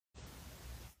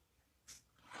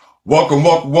Welcome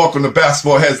to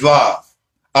Basketball Heads Live.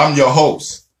 I'm your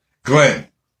host, Glenn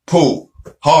Poole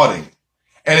Harding.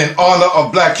 And in honor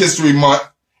of Black History Month,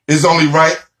 it's only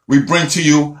right we bring to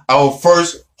you our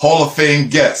first Hall of Fame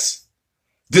guest.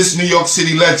 This New York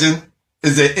City legend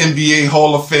is an NBA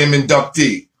Hall of Fame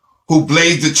inductee who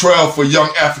blazed the trail for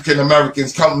young African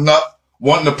Americans coming up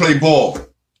wanting to play ball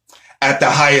at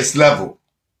the highest level.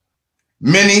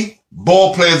 Many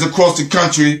ball players across the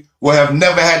country will have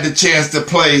never had the chance to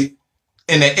play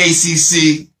in the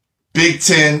ACC, Big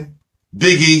Ten,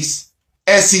 Big East,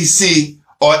 SEC,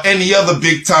 or any other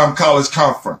big-time college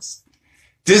conference.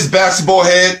 This basketball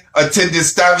head attended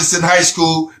Davidson High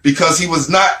School because he was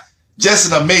not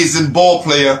just an amazing ball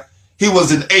player, he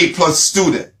was an A+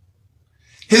 student.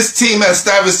 His team at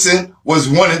Davidson was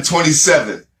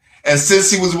 1-27, and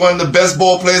since he was one of the best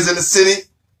ball players in the city,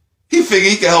 he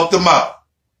figured he could help them out.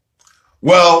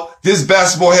 Well, this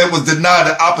basketball head was denied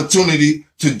the opportunity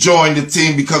to join the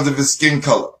team because of his skin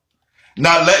color.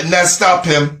 Not letting that stop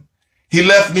him, he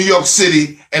left New York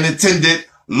City and attended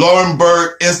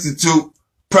Larenburg Institute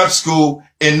Prep School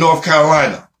in North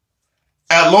Carolina.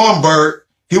 At Larenburg,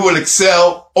 he would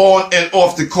excel on and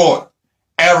off the court,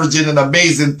 averaging an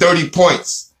amazing 30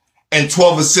 points and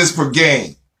 12 assists per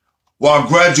game, while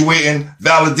graduating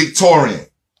valedictorian.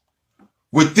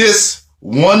 With this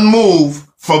one move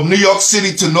from New York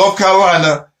City to North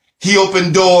Carolina, he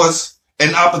opened doors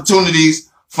and opportunities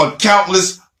for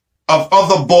countless of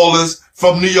other ballers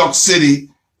from New York City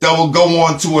that will go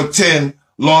on to attend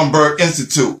Larenburg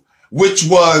Institute, which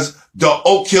was the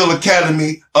Oak Hill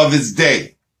Academy of its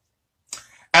day.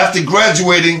 After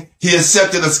graduating, he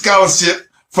accepted a scholarship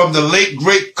from the late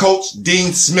great coach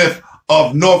Dean Smith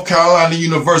of North Carolina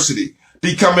University,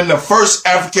 becoming the first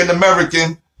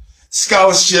African-American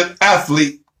scholarship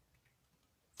athlete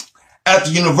at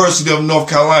the University of North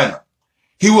Carolina.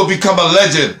 He will become a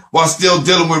legend while still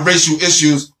dealing with racial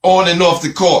issues on and off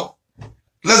the court.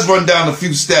 Let's run down a few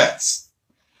stats.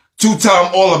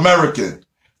 2-time All-American,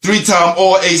 3-time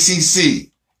All ACC,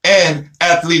 and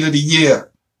Athlete of the Year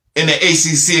in the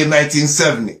ACC in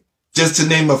 1970, just to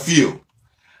name a few.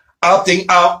 Opting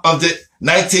out of the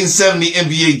 1970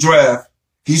 NBA draft,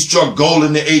 he struck gold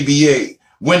in the ABA,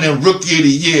 winning Rookie of the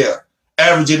Year,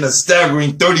 averaging a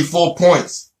staggering 34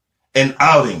 points an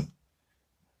outing,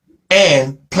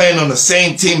 and playing on the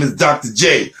same team as Dr.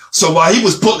 J. So while he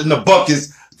was putting the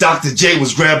buckets, Dr. J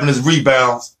was grabbing his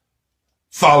rebounds,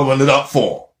 following it up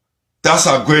for him. That's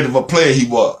how great of a player he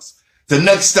was. The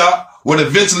next stop would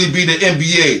eventually be the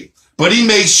NBA, but he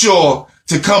made sure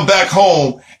to come back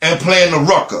home and play in the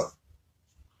Rucker,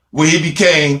 where he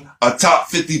became a top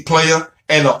 50 player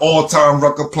and an all-time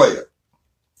Rucker player.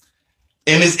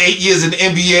 In his 8 years in the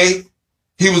NBA,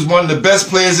 he was one of the best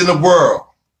players in the world,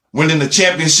 winning the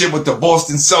championship with the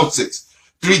Boston Celtics,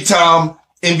 3-time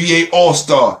NBA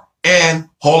All-Star, and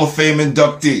Hall of Fame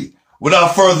inductee.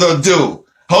 Without further ado,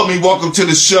 help me welcome to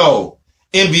the show,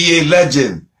 NBA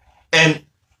legend and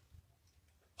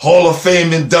Hall of Fame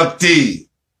inductee,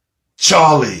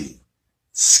 Charlie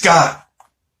Scott.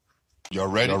 Y'all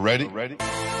ready?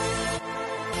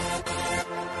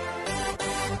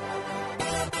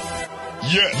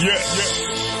 Yes.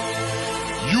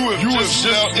 You have just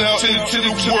stepped into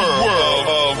the world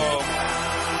of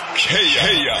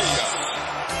chaos,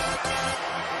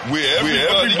 where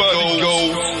everybody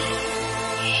goes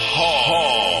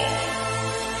hard.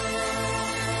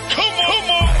 Come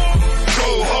on. Go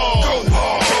hard. Go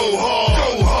hard.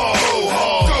 Go hard.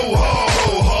 Go hard.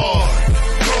 Go hard.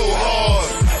 Go hard.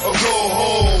 Or go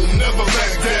home. Never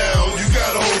back down. You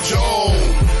gotta hold your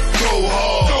own. Go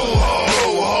hard. Go hard.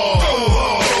 Go hard.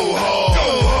 Go hard.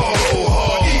 Go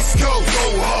hard. East Coast. Go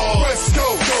hard. West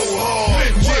Coast. Go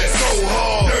hard. Midwest. Go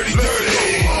hard. Dirty.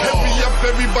 Hurry up,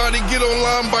 everybody. Get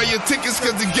online, buy your tickets,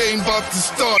 cause the game about to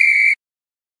start.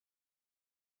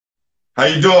 How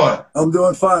you doing? I'm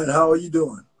doing fine. How are you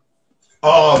doing?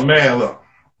 Oh man, look,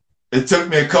 it took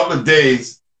me a couple of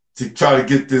days to try to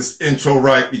get this intro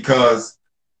right because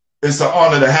it's an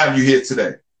honor to have you here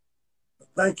today.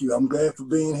 Thank you. I'm glad for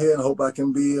being here and hope I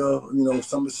can be,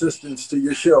 some assistance to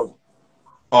your show.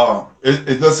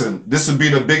 Listen, this would be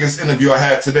the biggest interview I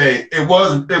had today. It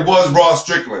was Ross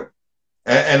Strickland,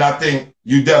 and I think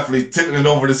you definitely tipping it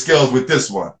over the scales with this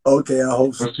one. Okay, I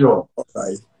hope so. For sure. All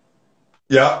right.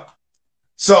 Yeah.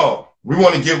 So we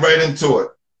want to get right into it.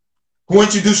 Who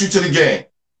introduced you to the game?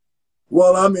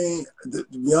 Well, I mean, to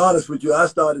be honest with you, I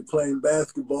started playing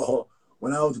basketball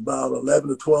when I was about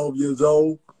 11 or 12 years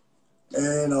old.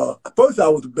 And first I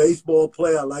was a baseball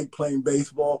player. I liked playing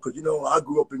baseball because, I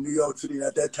grew up in New York City. And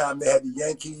at that time, they had the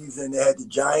Yankees and they had the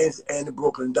Giants and the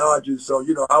Brooklyn Dodgers. So,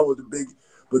 I was a big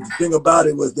But the thing about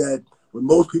it was that when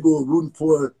most people were rooting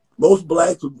for, most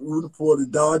blacks were rooting for the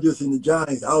Dodgers and the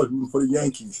Giants, I was rooting for the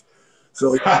Yankees.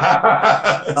 So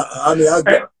I mean,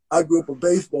 I grew up a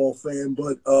baseball fan,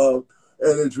 but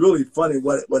and it's really funny.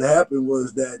 What happened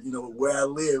was that, you know, where I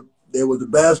lived, there was a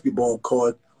basketball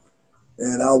court,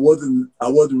 and I wasn't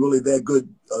really that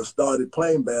good. Started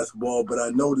playing basketball, but I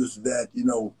noticed that, you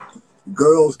know,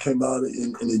 girls came out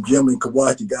in the gym and could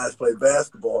watch the guys play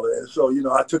basketball, and so, you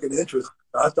know, I took an interest.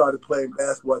 I started playing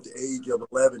basketball at the age of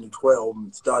 11 and 12,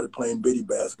 and started playing bitty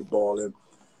basketball,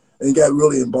 and got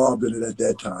really involved in it at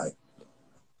that time.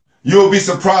 You'll be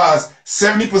surprised.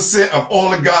 70% of all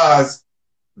the guys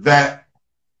that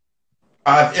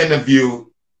I've interviewed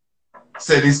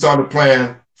said they started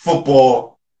playing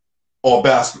football or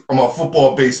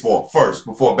football or baseball first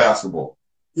before basketball.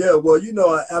 Yeah, well, you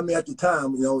know, I mean, at the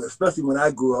time, you know, especially when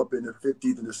I grew up in the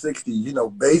 50s and the 60s, you know,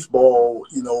 baseball,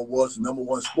 you know, was the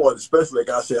 #1 sport. Especially, like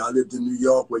I said, I lived in New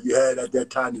York, where you had at that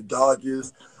time the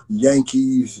Dodgers,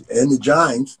 Yankees, and the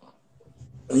Giants.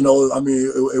 You know, I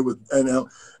mean, it was,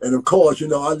 and of course, you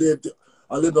know, I lived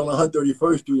on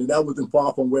 131st Street, and that wasn't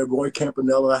far from where Roy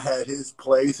Campanella had his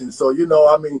place. And so, you know,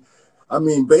 I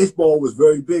mean, baseball was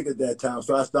very big at that time.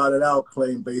 So I started out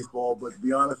playing baseball, but to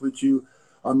be honest with you,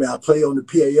 I mean, I played on the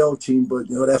PAL team, but,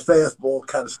 you know, that fastball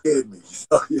kind of scared me.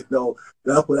 So, you know,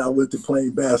 that's when I went to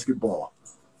playing basketball.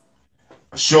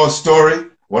 A short story,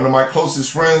 one of my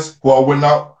closest friends who I went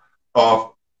out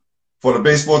for the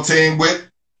baseball team with,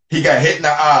 he got hit in the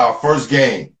eye our first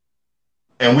game,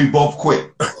 and we both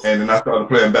quit. And then I started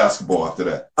playing basketball after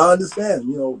that. I understand.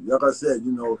 You know, like I said,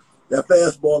 you know, that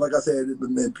fastball, like I said,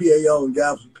 and PAL and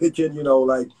guys pitching, you know,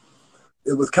 like,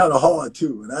 it was kind of hard,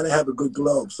 too. And I didn't have a good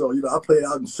glove. So, you know, I played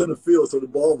out in center field so the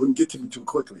ball wouldn't get to me too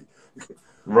quickly.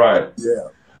 Right. Yeah.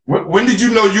 When did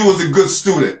you know you was a good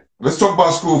student? Let's talk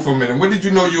about school for a minute. When did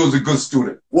you know you was a good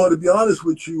student? Well, to be honest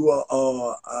with you,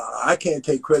 I can't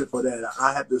take credit for that.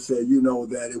 I have to say, you know,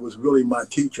 that it was really my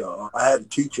teacher. I had a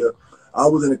teacher. I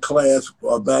was in a class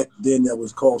back then that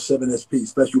was called 7SP,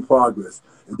 Special Progress.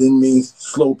 It didn't mean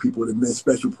slow people. It meant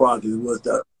special progress. It was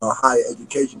the higher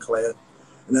education class.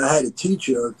 And I had a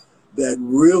teacher that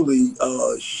really,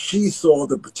 she saw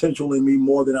the potential in me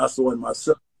more than I saw in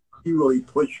myself. He really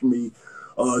pushed me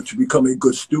to become a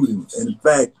good student. And in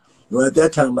fact, you know, at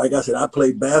that time, like I said, I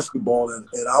played basketball, and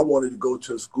I wanted to go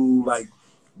to a school like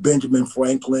Benjamin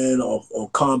Franklin or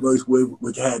Converse,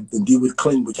 which had, and DeWitt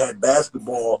Clinton, which had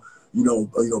basketball, you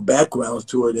know, backgrounds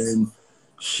to it. And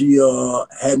she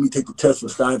had me take the test for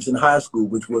Stuyvesant High School,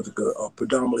 which was a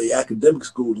predominantly academic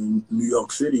school in New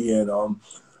York City. And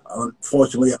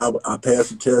unfortunately, I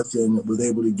passed the test and was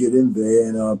able to get in there.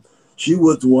 And she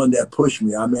was the one that pushed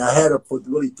me. I mean, I had her for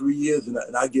really 3 years, and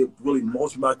I give really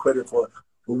most of my credit for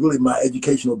really my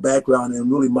educational background and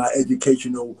really my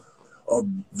educational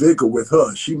vigor with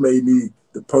her. She made me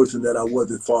the person that I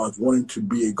was as far as wanting to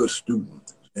be a good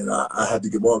student. And I have to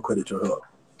give all credit to her.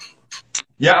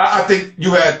 Yeah, I think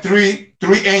you had three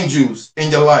angels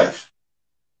in your life,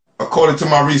 according to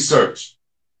my research.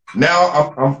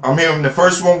 Now I'm hearing the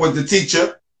first one was the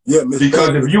teacher. Yeah,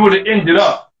 because if you would have ended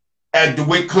up at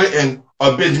DeWitt Clinton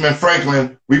or Benjamin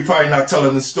Franklin, we probably not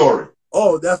telling the story.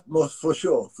 Oh, that's for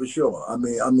sure, for sure. I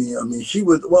mean, she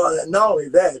was, well, not only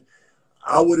that,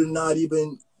 I would have not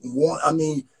even want, I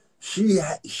mean, she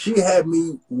had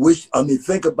me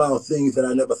think about things that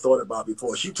I never thought about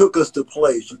before. She took us to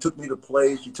play. She took me to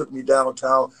play. She took me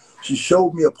downtown. She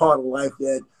showed me a part of life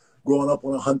that growing up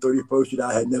on 131st Street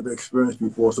I had never experienced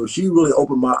before. So she really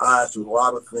opened my eyes to a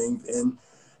lot of things.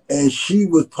 And she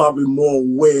was probably more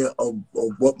aware of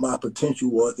what my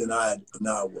potential was than I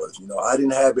was. You know, I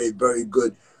didn't have a very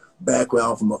good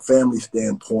background from a family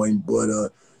standpoint,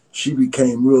 but she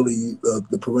became really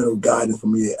the parental guidance for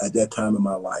me at that time in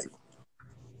my life.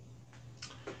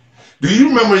 Do you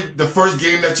remember the first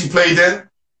game that you played in?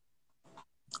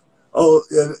 Oh,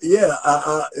 yeah.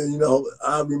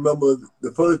 I remember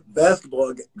the first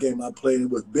basketball game I played in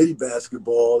was bitty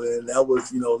basketball, and that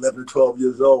was, 11 or 12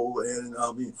 years old. And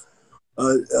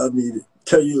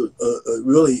tell you,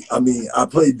 really, I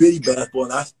played bitty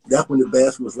basketball, and that's when the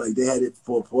basket was like, they had it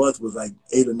for us was like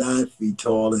 8 or 9 feet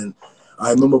tall. And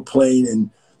I remember playing,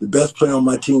 and the best player on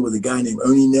my team was a guy named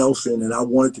Ernie Nelson, and I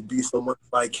wanted to be so much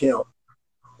like him.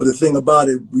 But the thing about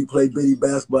it, we played bitty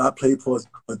basketball. I played for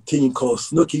a team called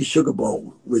Snooky Sugar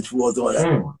Bowl, which was on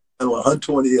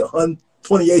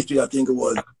 28th Street, I think it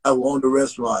was. I owned a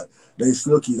restaurant named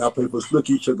Snooky's. I played for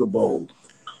Snooky Sugar Bowl.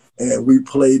 And we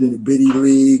played in the bitty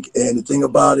league. And the thing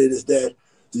about it is that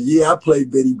the year I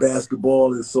played bitty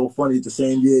basketball is so funny. It's the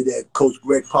same year that Coach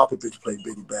Greg Popovich played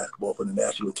bitty basketball for the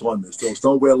national tournament. So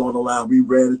somewhere along the line, we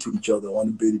ran into each other on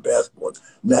the bitty basketball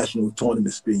national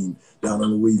tournament scene down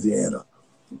in Louisiana.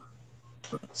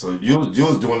 So you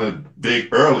was doing it big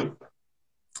early.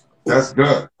 That's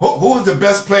good. Who was the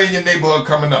best player in your neighborhood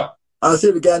coming up? I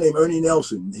said a guy named Ernie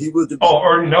Nelson. He was the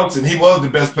Ernie Nelson. He was the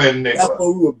best player in the neighborhood. That's why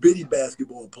we were bitty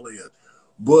basketball players.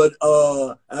 But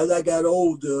as I got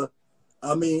older,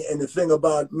 I mean, and the thing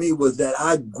about me was that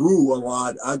I grew a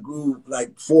lot. I grew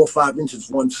like 4 or 5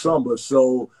 inches one summer.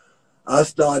 So I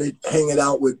started hanging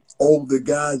out with older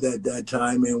guys at that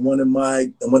time. And one of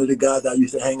the guys I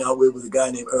used to hang out with was a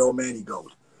guy named Earl Manigault.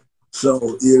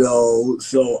 So, you know,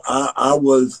 so I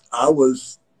was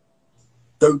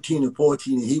 13 and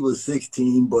 14 and he was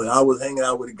 16, but I was hanging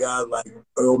out with a guy like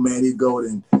Earl Manigault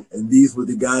and these were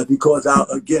the guys because I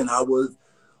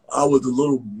was a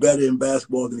little better in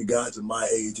basketball than the guys at my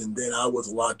age, and then I was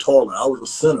a lot taller. I was a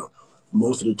center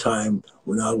most of the time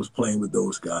when I was playing with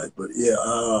those guys. But yeah,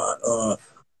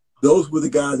 those were the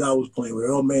guys I was playing with.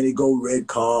 Earl Manigault, Red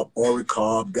Cobb, Ori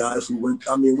Cobb, guys who went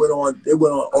on.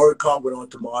 Ori Cobb went on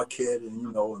to Marquette, and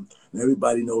you know, and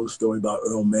everybody knows the story about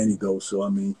Earl Manigault. So I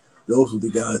mean, those were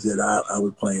the guys that I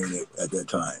was playing at that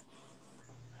time.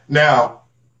 Now,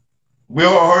 we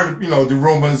all heard, you know, the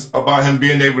rumors about him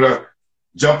being able to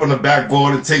jump on the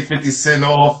backboard and take 50 Cent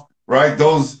off, right?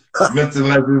 Those mental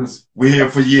legends we hear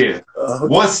for years.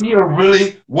 Was he a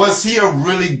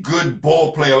really good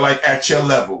ball player, like at your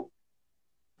level?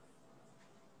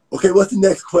 Okay, what's the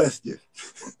next question?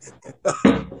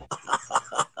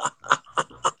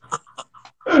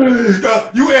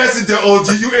 You answered it,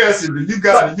 OG. You answered it. You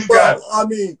got it. You got it. I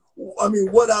mean,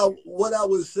 what I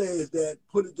would say is that,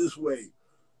 put it this way.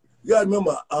 You gotta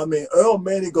remember, I mean, Earl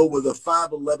Manigault was a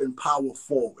 5'11" power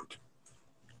forward.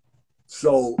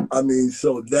 So I mean,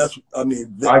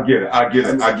 I get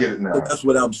it now. That's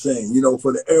what I'm saying. You know,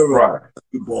 for the era of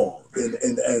basketball,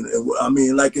 and I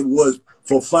mean, like it was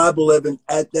for 5'11"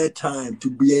 at that time to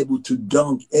be able to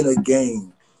dunk in a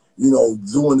game. You know,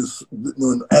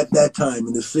 at that time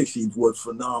in the 60s was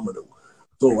phenomenal.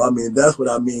 So I mean, that's what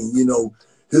I mean. You know,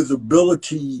 his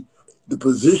ability, the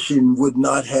position would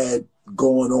not have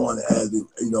going on as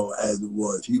it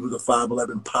was. He was a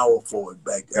 5'11" power forward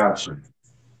back then. Gotcha.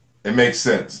 It makes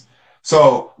sense.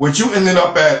 So what you ended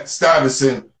up at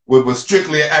Stuyvesant was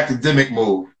strictly an academic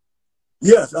move.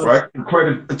 Yes. Right? And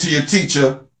credit to your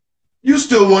teacher. You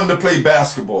still wanted to play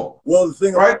basketball. Well, the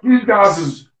thing, right? These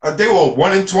guys they were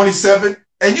 1 in 27,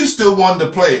 and you still wanted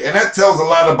to play, and that tells a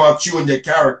lot about you and your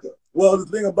character. Well, the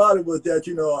thing about it was that,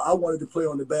 you know, I wanted to play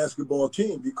on the basketball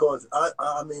team because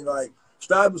I mean, like,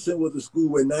 Stuyvesant was a school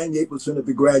where 98% of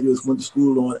the graduates went to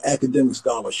school on academic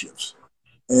scholarships,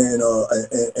 and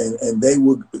they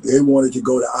wanted to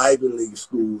go to Ivy League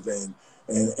schools, and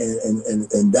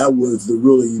that was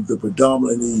the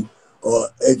predominantly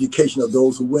education of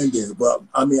those who went there. But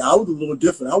I mean, I was a little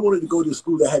different. I wanted to go to a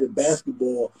school that had a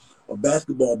basketball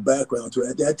background. So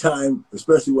at that time,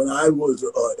 especially when I was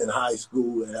in high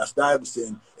school and at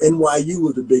Stuyvesant, NYU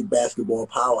was a big basketball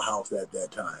powerhouse at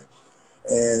that time.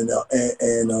 And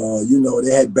you know,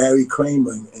 they had Barry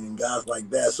Kramer and guys like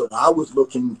that. So I was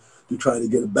looking to try to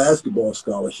get a basketball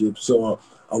scholarship. So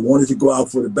I wanted to go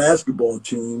out for the basketball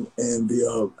team, and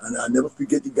I never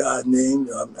forget the guy's name.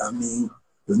 I mean,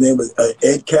 his name was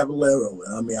Ed Cavallero.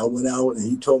 And I mean, I went out and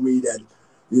he told me that,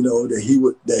 you know, that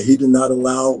he did not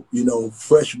allow, you know,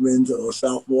 freshmen or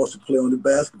sophomores to play on the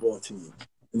basketball team.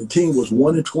 And the team was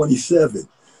 1 in 27.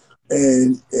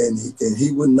 And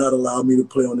he would not allow me to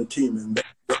play on the team. And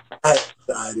I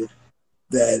decided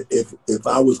that if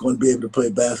I was going to be able to play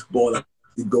basketball, I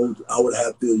would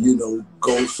have to, you know,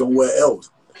 go somewhere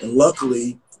else. And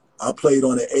luckily, I played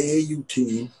on an AAU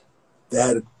team that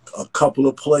had a couple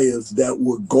of players that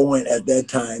were going at that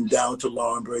time down to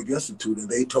Larenburg Institute, and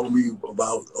they told me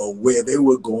about where they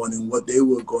were going and what they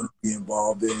were going to be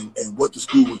involved in and what the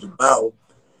school was about.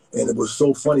 And it was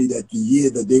so funny that the year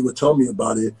that they were telling me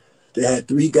about it, they had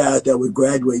 3 guys that were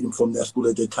graduating from that school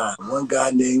at the time. One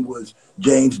guy named was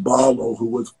James Barlow, who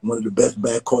was one of the best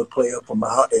backcourt players from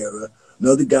our era.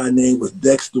 Another guy named was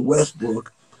Dexter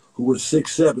Westbrook, who was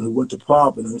 6'7", who went to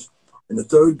Providence. And the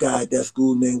third guy at that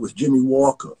school name was Jimmy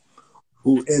Walker,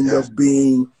 who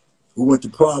went to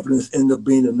Providence, ended up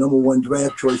being the #1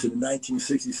 draft choice in the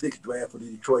 1966 draft for the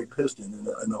Detroit Pistons and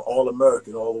an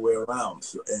All-American all the way around.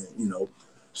 So, and, you know,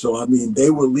 so I mean, they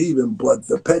were leaving, but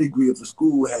the pedigree of the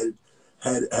school had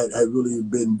really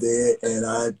been there,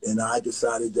 and I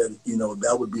decided that, you know,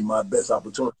 that would be my best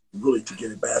opportunity, really, to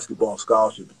get a basketball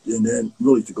scholarship and then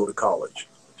really to go to college.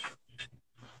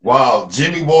 Wow,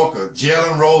 Jimmy Walker,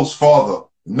 Jalen Rose's father,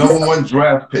 #1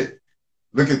 draft pick.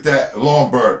 Look at that,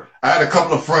 Larenburg. I had a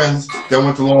couple of friends that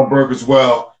went to Larenburg as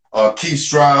well. Keith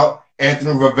Stroud,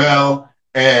 Anthony Ravel,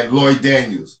 and Lloyd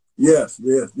Daniels. Yes,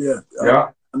 yes, yes.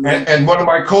 Yeah. I mean, And one of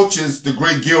my coaches, the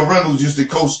great Gil Reynolds, used to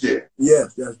coach there.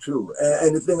 yes, that's true.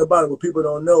 And the thing about it, what people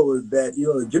don't know is that,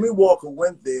 Jimmy Walker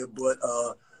went there, but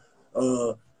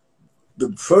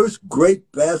the first great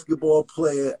basketball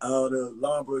player out of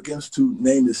Larenburg Institute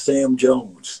named is Sam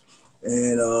Jones.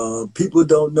 And people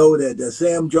don't know that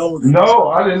Sam Jones. No,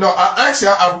 I didn't know.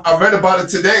 I read about it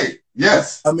today.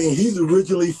 Yes. I mean, he's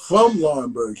originally from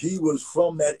Larenburg. He was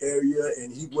from that area,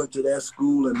 and he went to that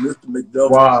school, and Mr.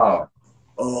 McDuffie. Wow.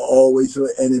 Always,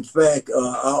 and in fact,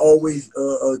 I always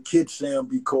kid Sam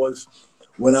because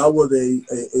when I was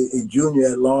a junior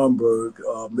at Larenburg,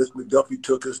 Miss McDuffie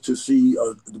took us to see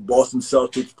the Boston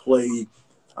Celtics play.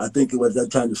 I think it was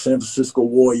that time the San Francisco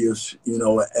Warriors,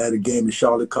 at a game at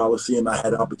Charlotte Coliseum. I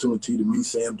had the opportunity to meet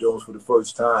Sam Jones for the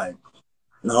first time.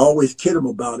 And I always kid him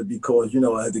about it because,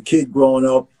 as a kid growing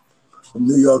up from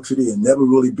New York City and never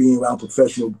really being around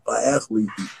professional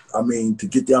athletes, I mean, to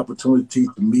get the opportunity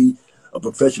to meet a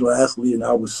professional athlete, and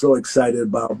I was so excited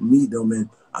about meeting them. And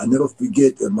I never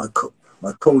forget that my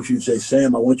coach used to say,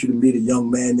 Sam, I want you to meet a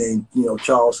young man named,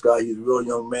 Charles Scott. He's a real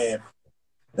young man.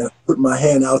 And I put my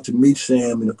hand out to meet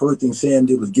Sam, and the first thing Sam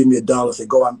did was give me $1 and say,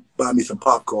 go out and buy me some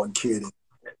popcorn, kid.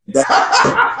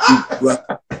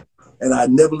 And I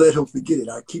never let him forget it.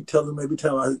 I keep telling him every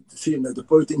time I see him that the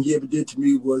first thing he ever did to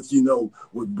me was,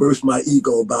 would burst my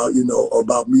ego about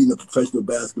meeting a professional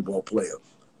basketball player.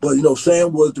 But,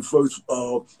 Sam was the first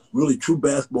really true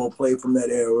basketball player from that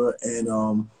era. And,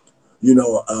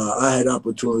 I had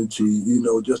opportunity,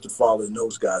 just to follow in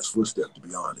those guys' footsteps, to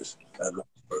be honest.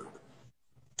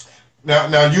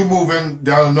 Now you moving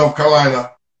down to North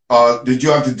Carolina, did you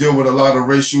have to deal with a lot of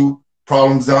racial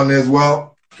problems down there as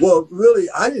well? Well, really,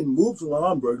 I didn't move to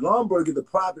Larenburg. Larenburg is a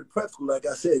private prep school. Like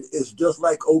I said, it's just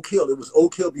like Oak Hill. It was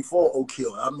Oak Hill before Oak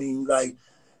Hill. I mean, like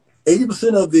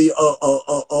 80% of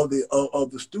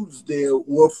the students there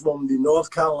were from the North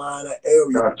Carolina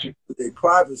area. Gotcha. It's a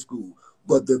private school,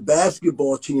 but the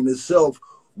basketball team itself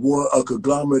were a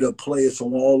conglomerate of players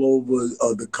from all over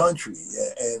the country.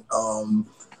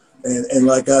 And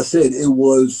like I said, it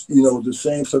was the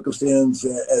same circumstance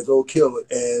as Oak Hill,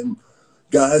 and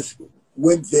guys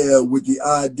went there with the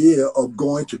idea of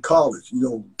going to college,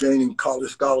 gaining college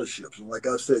scholarships. And like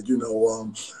I said,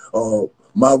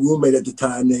 my roommate at the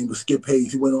time named was Skip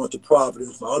Hayes. He went on to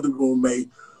Providence. My other roommate,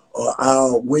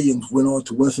 Al Williams, went on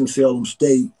to Winston-Salem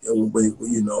State.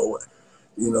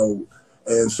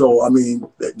 And so, I mean,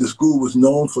 the school was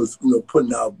known for,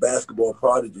 putting out basketball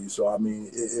prodigies. So, I mean,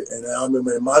 and I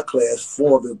remember in my class,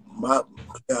 my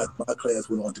class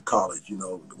went on to college,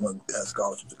 the one that had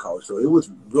scholarships to college. So it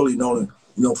was really known,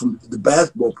 from the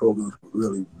basketball program,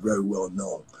 really very well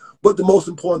known. But the most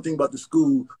important thing about the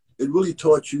school, it really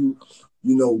taught you,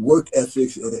 work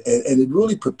ethics, and it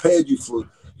really prepared you for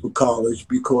college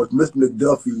because Mr.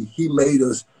 McDuffie, he made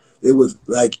us. It was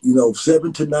like,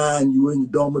 7 to 9, you were in the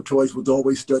dormitories with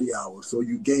always study hours. So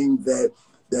you gained that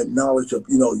knowledge of,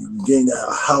 you gained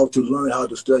how to learn how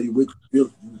to study, which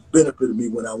benefited me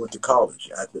when I went to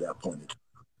college after that point.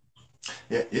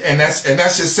 Yeah, and that's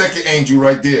your second angel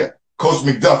right there, Coach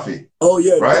McDuffie. Oh,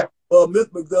 yeah. Right? Well, Mr.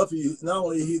 McDuffie, not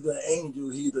only he's an angel,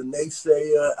 he's a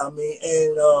naysayer. I mean,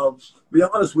 and to be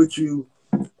honest with you,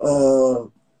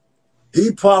 he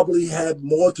probably had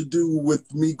more to do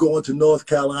with me going to North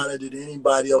Carolina than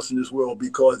anybody else in this world,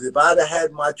 because if I'd have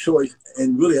had my choice,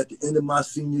 and really at the end of my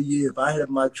senior year, if I had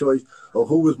my choice of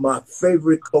who was my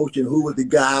favorite coach and who was the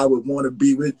guy I would want to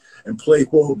be with and play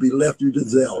for, would be Lefty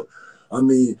Driesell. I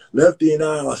mean, Lefty and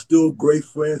I are still great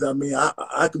friends. I mean,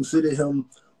 I consider him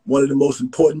one of the most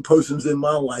important persons in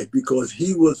my life because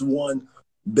he was one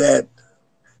that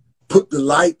put the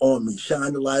light on me,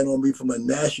 shined the light on me from a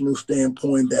national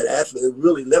standpoint. That actually,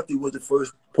 really, Lefty was the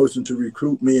first person to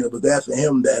recruit me, and it was after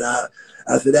him that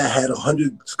after that, I had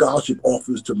 100 scholarship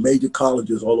offers to major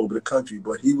colleges all over the country.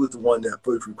 But he was the one that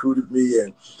first recruited me,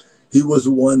 and he was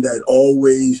the one that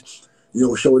always,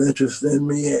 showed interest in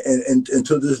me. And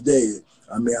to this day,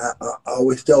 I mean, I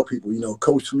always tell people,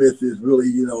 Coach Smith is really,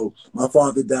 my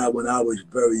father died when I was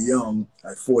very young,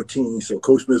 at 14. So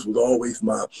Coach Smith was always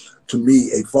to me,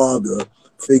 a father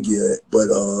figure. But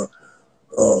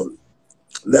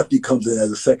Lefty comes in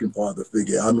as a second father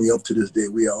figure. I mean, up to this day,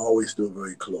 we are always still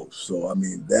very close. So,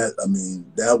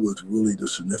 that was really the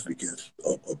significance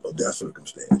of that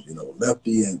circumstance.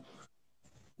 Lefty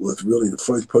was really the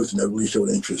first person that really showed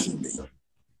interest in me.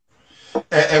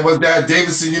 And was that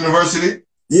Davidson University?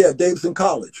 Yeah, Davidson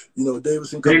College. You know,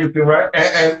 Davidson College. Davidson, right?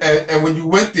 And when you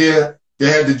went there, they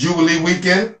had the Jubilee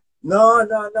weekend. No.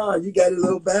 You got it a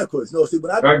little backwards. No, see,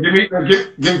 but I Tell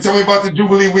me about the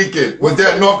Jubilee weekend. Was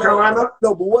that North Carolina?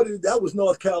 No, but that was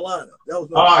North Carolina. That was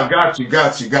Got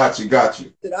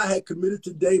you. That I had committed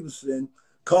to Davidson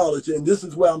College, and this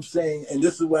is where I'm saying, and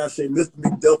this is where I say Mr.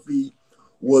 McDuffie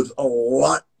was a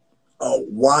lot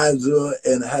wiser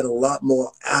and had a lot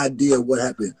more idea of what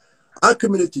happened. I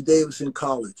committed to Davidson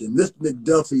College, and Mr.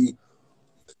 McDuffie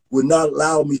would not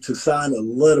allow me to sign a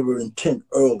letter of intent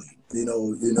early. You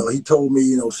know, he told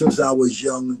me, since I was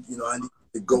young, I needed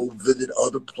to go visit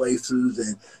other places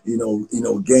and,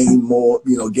 gain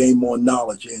more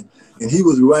knowledge. And he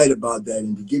was right about that.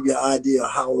 And to give you an idea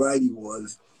of how right he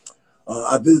was,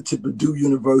 I visited Purdue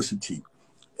University.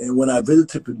 And when I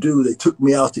visited Purdue, they took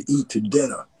me out to eat to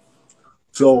dinner.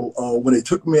 So when they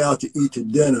took me out to eat to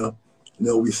dinner,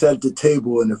 we sat at the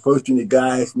table, and the first thing the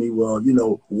guy asked me, well,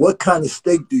 what kind of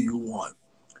steak do you want?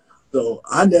 So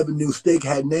I never knew steak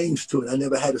had names to it. I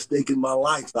never had a steak in my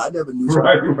life, so I never knew.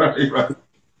 Right.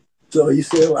 So he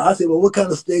said, I said, well, what kind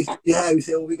of steaks do you have? He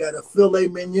said, well, we got a filet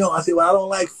mignon. I said, well, I don't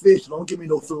like fish. Don't give me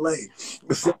no filet.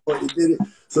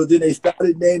 So then they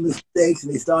started naming steaks,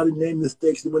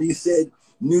 And when he said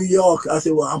New York, I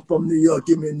said, well, I'm from New York.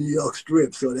 Give me a New York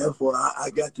strip. So therefore,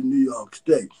 I got the New York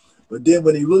steak. But then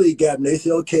when he really got me, they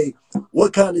said, okay,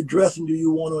 what kind of dressing do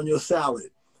you want on your salad?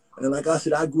 And like I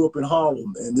said, I grew up in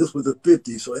Harlem, and this was the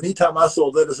 50s. So anytime I saw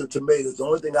lettuce and tomatoes, the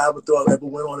only thing I ever thought ever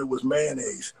went on it was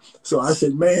mayonnaise. So I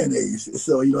said mayonnaise.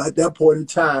 So, at that point in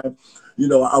time,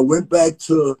 I went back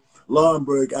to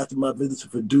Larenburg after my visit to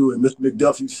Purdue, and Mr.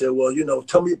 McDuffie said, well,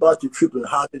 tell me about your trip and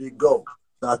how did it go?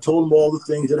 And I told him all the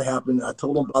things that happened. I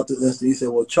told him about the incident. He said,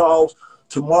 well, Charles,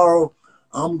 tomorrow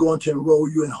I'm going to enroll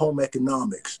you in home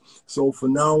economics. So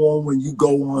from now on, when you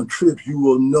go on trips, you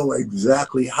will know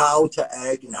exactly how to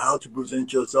act and how to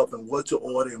present yourself and what to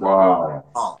order. And wow.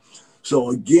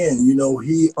 So again,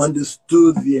 he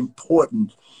understood the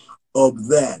importance of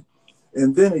that.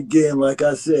 And then again, like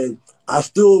I said, I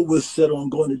still was set on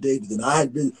going to Davidson.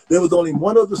 There was only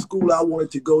one other school I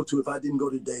wanted to go to if I didn't go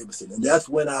to Davidson. And that's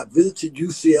when I visited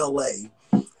UCLA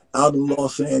out in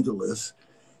Los Angeles.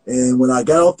 And when I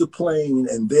got off the plane,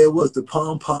 and there was the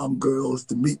pom-pom girls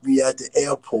to meet me at the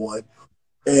airport,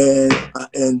 and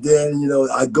then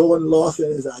I go in Los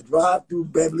Angeles, I drive me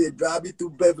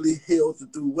through Beverly Hills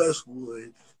and through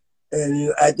Westwood,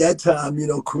 and at that time,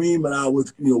 Kareem and I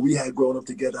was, we had grown up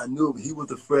together. I knew him; he was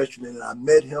a freshman, and I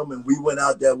met him, and we went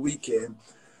out that weekend,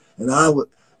 and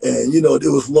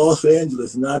it was Los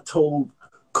Angeles, and I told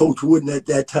Coach Wooden at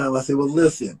that time, I said, well,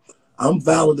 listen, I'm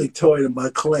valedictorian in my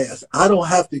class. I don't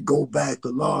have to go back to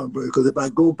Larenburg, because if I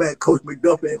go back, Coach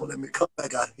McDuffie ain't gonna let me come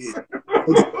back out here.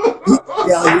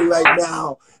 He's out here right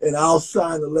now, and I'll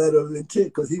sign a letter of intent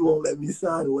because he won't let me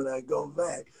sign it when I go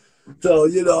back. So,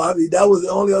 that was the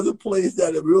only other place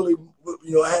that it really,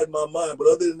 I had in my mind. But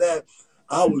other than that,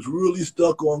 I was really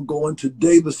stuck on going to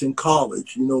Davidson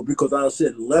College, because I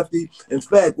said Lefty. In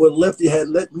fact, what Lefty had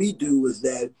let me do was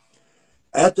that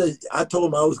after I told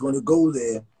him I was going to go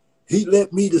there, he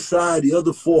let me decide the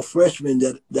other 4 freshmen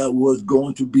that was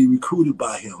going to be recruited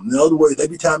by him. In other words,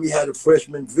 every time he had a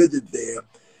freshman visit there,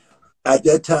 at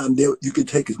that time, you could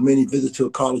take as many visits to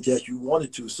a college as you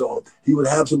wanted to. So he would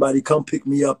have somebody come pick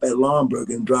me up at Larenburg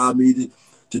and drive me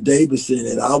to Davidson,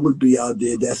 and I would be out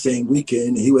there that same weekend.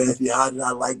 And he would ask me, how did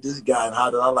I like this guy and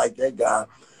how did I like that guy?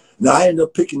 Now, I ended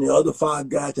up picking the other 5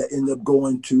 guys that ended up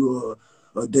going to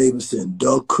Davidson,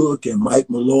 Doug Cook and Mike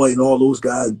Malloy and all those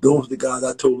guys. Those were the guys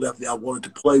I told Lefty I wanted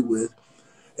to play with.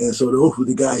 And so those were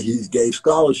the guys he gave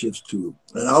scholarships to.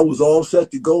 And I was all set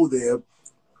to go there.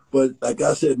 But like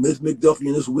I said, Miss McDuffie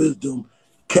in his wisdom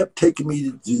kept taking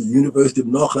me to the University of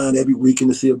North Carolina every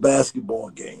weekend to see a basketball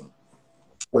game.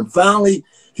 And finally,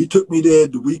 he took me there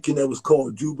the weekend that was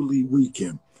called Jubilee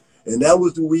Weekend. And that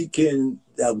was the weekend,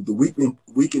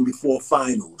 weekend before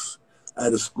finals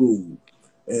at a school.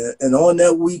 And on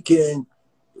that weekend,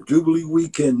 Jubilee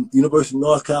Weekend, University of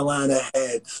North Carolina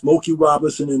had Smokey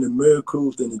Robinson and the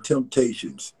Miracles and the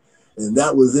Temptations. And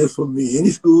that was it for me.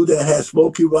 Any school that had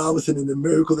Smokey Robinson and the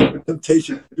Miracles and the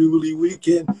Temptations Jubilee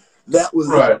Weekend, that was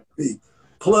right. It for me.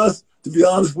 Plus, to be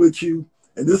honest with you,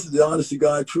 and this is the honest to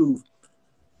God truth,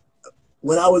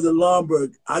 when I was in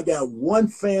Larenburg, I got one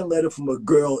fan letter from a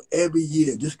girl every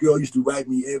year. This girl used to write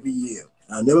me every year.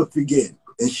 I'll never forget.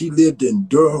 And she lived in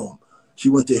Durham. She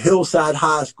went to Hillside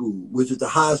High School, which is the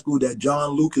high school that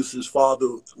John Lucas's father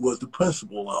was the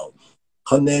principal of.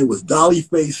 Her name was Dolly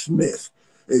Faye Smith.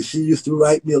 And she used to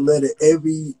write me a letter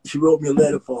she wrote me a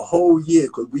letter for a whole year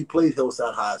because we played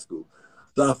Hillside High School.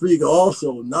 So I figure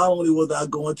also, not only was I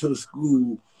going to a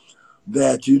school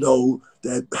that, you know,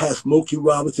 that has Smokey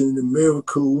Robinson and the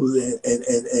Miracles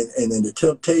and the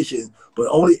Temptations, but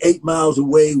only 8 miles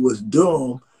away was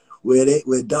Durham, where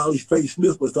Dolly Faye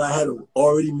Smith was. So I had an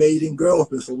already maiden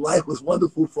girlfriend. So life was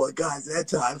wonderful for a guy at that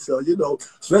time. So, you know,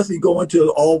 especially going to an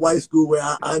all-white school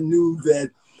where I knew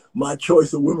that my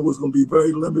choice of women was going to be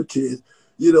very limited,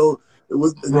 you know. It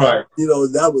was, right. You know,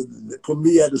 that was, for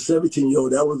me as a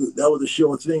 17-year-old, that was a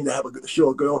sure thing to have a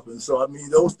sure girlfriend. So, I mean,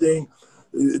 those things,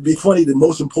 it'd be funny, the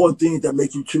most important things that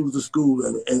make you choose a school.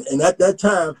 And at that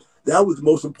time, that was the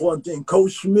most important thing.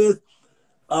 Coach Smith,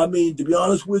 I mean, to be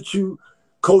honest with you,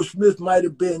 Coach Smith might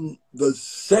have been the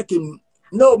second,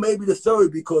 no, maybe the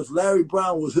third, because Larry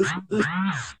Brown was his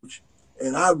coach.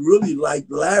 And I really liked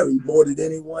Larry more than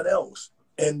anyone else.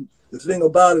 And the thing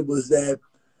about it was that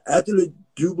after the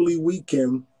Jubilee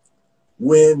weekend,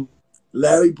 when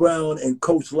Larry Brown and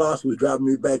Coach Loss was driving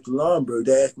me back to Larenburg,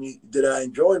 they asked me, did I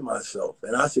enjoy myself?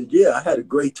 And I said, yeah, I had a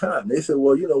great time. They said,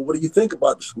 well, you know, what do you think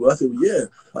about the school? I said, well, yeah.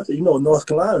 I said, you know, North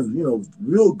Carolina, you know,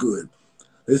 real good.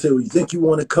 They said, well, you think you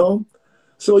want to come?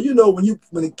 So, you know, when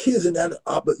the kids in that,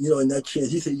 you know, in that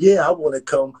chance, he said, yeah, I want to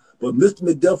come. But Mr.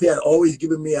 McDuffie had always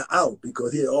given me an out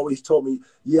because he had always told me,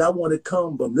 yeah, I want to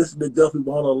come, but Mr. McDuffie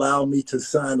won't allow me to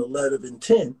sign a letter of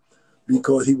intent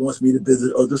because he wants me to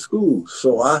visit other schools.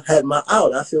 So I had my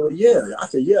out. I said, well, yeah. I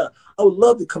said, yeah, I would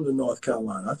love to come to North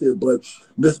Carolina. I said, but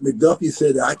Mr. McDuffie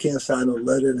said that I can't sign a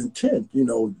letter of intent, you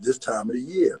know, this time of the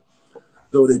year.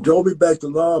 So they drove me back to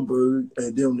Larenburg,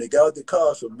 and then when they got out the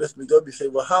car, so Mr. McDuffie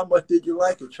said, well, how much did you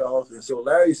like it, Charles? And so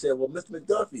Larry said, well, Mr.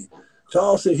 McDuffie,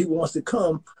 Charles said he wants to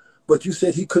come, but you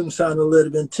said he couldn't sign a letter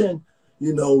of intent,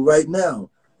 you know, right now.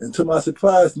 And to my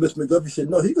surprise, Mr. McDuffie said,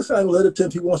 no, he can sign a letter of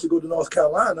intent if he wants to go to North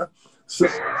Carolina. So,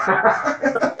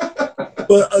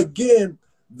 but again,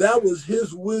 that was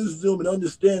his wisdom and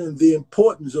understanding the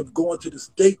importance of going to the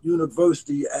state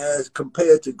university as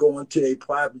compared to going to a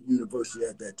private university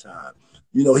at that time.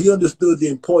 You know, he understood the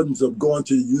importance of going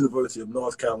to the University of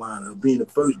North Carolina, of being the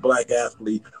first black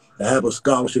athlete to have a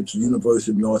scholarship to the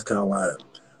University of North Carolina.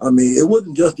 I mean, it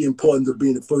wasn't just the importance of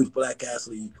being the first black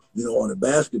athlete, you know, on a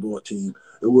basketball team.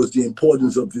 It was the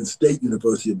importance of the State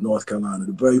University of North Carolina,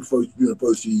 the very first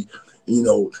university, you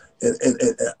know, and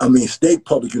I mean, state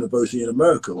public university in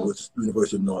America was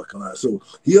University of North Carolina. So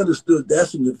he understood that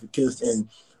significance, and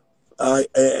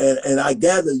I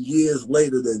gathered years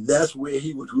later that that's where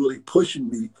he was really pushing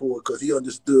me for, because he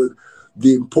understood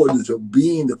the importance of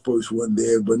being the first one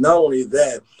there. But not only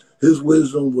that, his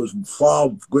wisdom was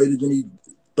far greater than he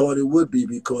thought it would be,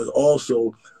 because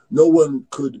also no one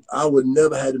could, I would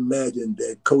never have imagined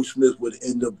that Coach Smith would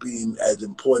end up being as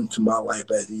important to my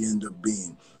life as he ended up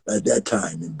being at that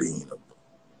time in being.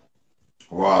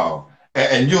 Wow.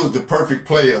 And you were the perfect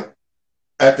player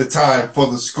at the time for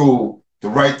the school, the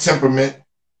right temperament,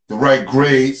 the right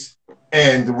grades,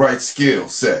 and the right skill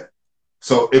set.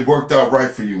 So it worked out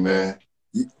right for you, man.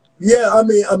 Yeah, I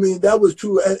mean that was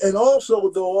true, and also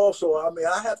I mean,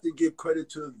 I have to give credit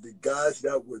to the guys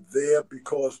that were there,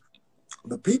 because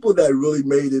the people that really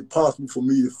made it possible for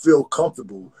me to feel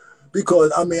comfortable,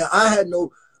 because I mean I had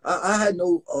no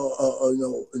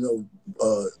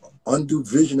undue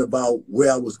vision about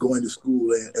where I was going to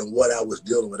school and what I was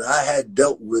dealing with. I had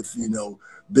dealt with, you know,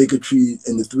 bigotry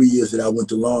in the 3 years that I went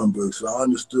to Larenburg, so I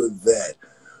understood that.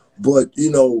 But, you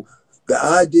know, the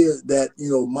idea that, you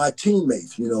know, my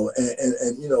teammates, you know,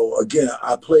 and you know, again,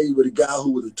 I played with a guy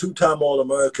who was a 2-time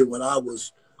All-American when I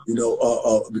was, you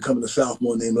know, becoming a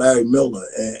sophomore, named Larry Miller,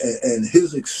 and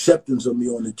his acceptance of me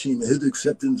on the team, and his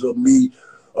acceptance of me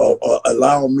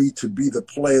allowing me to be the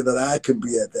player that I can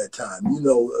be at that time, and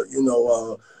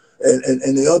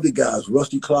the other guys,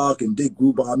 Rusty Clark and Dick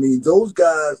Gruber. I mean, those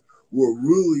guys were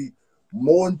really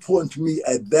more important to me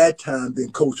at that time than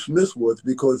Coach Smith was,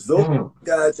 because those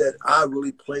guys that I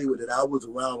really played with, and I was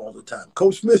around all the time.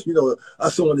 Coach Smith, you know, I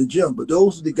saw in the gym, but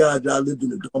those are the guys that I lived in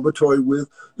the dormitory with.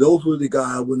 Those were the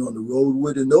guys I went on the road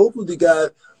with, and those were the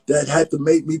guys that had to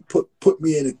make me put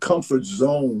me in a comfort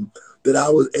zone that I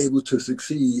was able to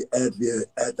succeed at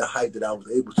the height that I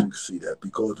was able to succeed at,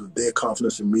 because of their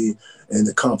confidence in me and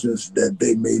the confidence that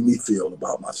they made me feel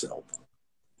about myself.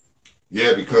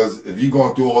 Yeah, because if you're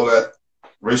going through all that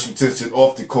racial tension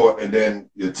off the court and then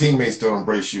your teammates don't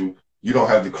embrace you, you don't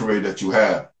have the career that you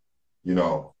have, you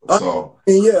know. So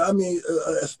yeah, I mean,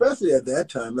 especially at that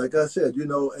time, like I said, you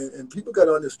know, and people got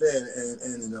to understand,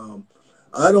 and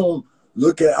I don't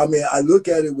look at, I mean, I look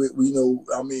at it with, you know,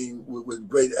 I mean, with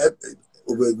great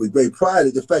pride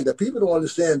at the fact that people don't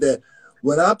understand that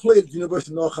when I played at the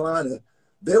University of North Carolina,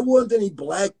 there weren't any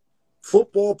black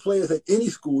football players at any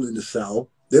school in the South.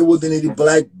 There wasn't any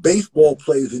black baseball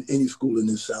players in any school in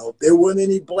the South. There weren't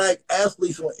any black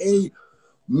athletes on any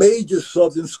major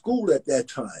Southern school at that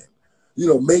time. You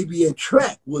know, maybe in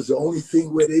track was the only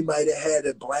thing where they might have had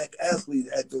a black athlete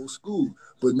at those schools,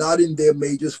 but not in their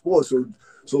major sports.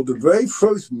 So the very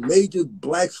first major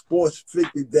black sports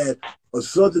figure that a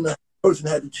Southern person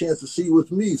had the chance to see was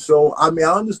me. So I mean,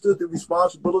 I understood the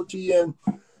responsibility and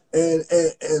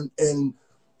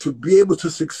to be able to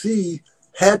succeed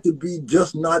had to be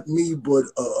just not me, but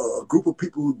a group of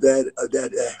people that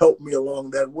helped me along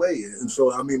that way. And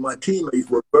so, I mean, my teammates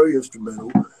were very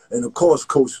instrumental. And of course,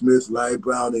 Coach Smith, Larry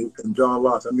Brown, and John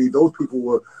Locke. I mean, those people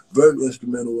were very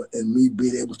instrumental in me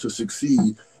being able to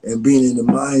succeed and being in the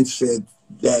mindset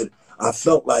that I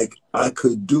felt like I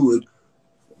could do it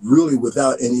really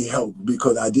without any help,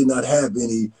 because I did not have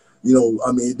any, you know,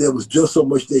 I mean, there was just so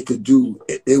much they could do.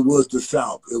 It was the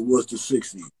South. It was the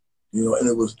 60s. You know, and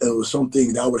it was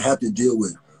something that I would have to deal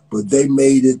with. But they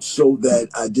made it so that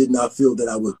I did not feel that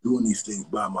I was doing these things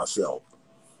by myself.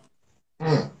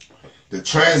 The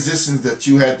transitions that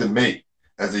you had to make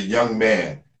as a young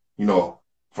man, you know,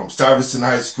 from Davidson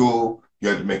High School, you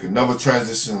had to make another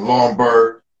transition in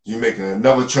Larenburg, you're making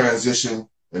another transition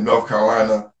in North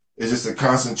Carolina. It's just a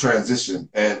constant transition.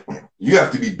 And you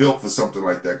have to be built for something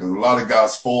like that, because a lot of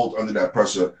guys fold under that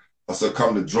pressure or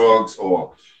succumb to drugs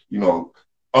or, you know,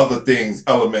 other things,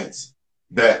 elements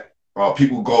that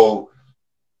people go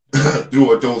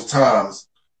through at those times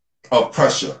of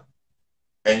pressure.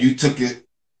 And you took it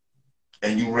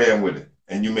and you ran with it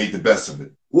and you made the best of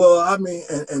it. Well, I mean,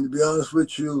 and to be honest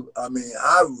with you, I mean,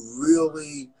 I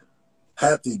really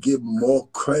have to give more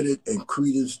credit and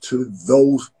credence to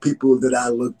those people that I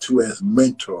look to as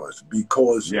mentors,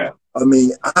 because, yeah, I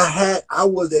mean, I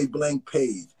was a blank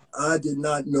page. I did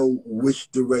not know which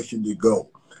direction to go.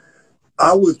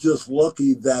 I was just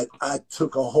lucky that I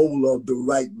took a hold of the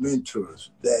right mentors,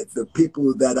 that the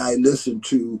people that I listened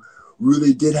to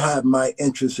really did have my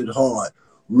interests at heart,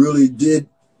 really did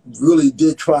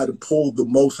try to pull the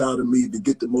most out of me, to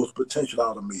get the most potential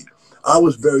out of me. I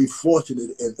was very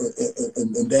fortunate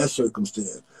in that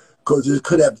circumstance, because it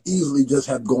could have easily just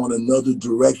have gone another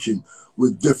direction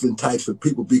with different types of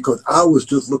people, because I was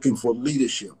just looking for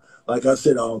leadership. Like I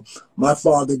said, my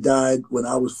father died when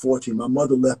I was 14. My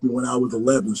mother left me when I was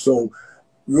 11. So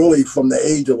really from the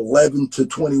age of 11 to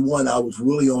 21, I was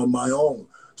really on my own.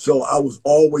 So I was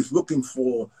always looking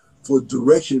for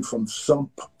direction from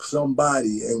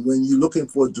somebody. And when you're looking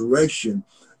for direction,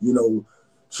 you know,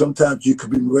 sometimes you could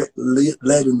be led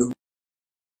in the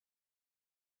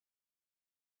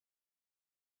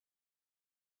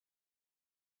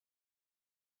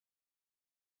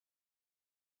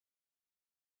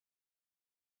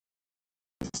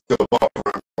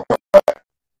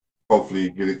Hopefully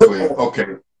get it clear.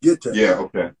 Okay. Yeah,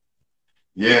 okay.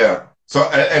 Yeah. So,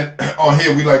 and on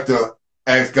here, we like to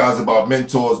ask guys about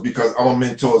mentors, because I'm a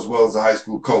mentor as well as a high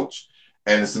school coach.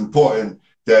 And it's important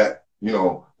that, you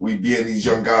know, we be in these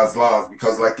young guys' lives,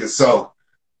 because like yourself,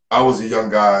 I was a young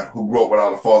guy who grew up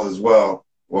without a father as well.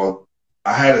 Well,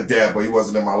 I had a dad, but he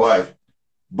wasn't in my life.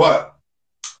 But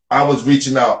I was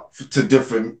reaching out to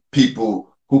different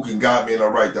people who can guide me in the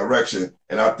right direction.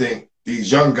 And I think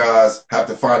these young guys have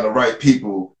to find the right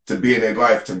people to be in their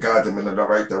life to guide them in the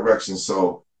right direction,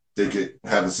 so they could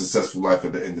have a successful life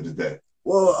at the end of the day.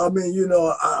 Well, I mean, you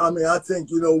know, I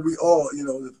think, you know, we all, you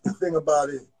know, the thing about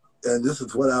it, and this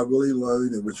is what I really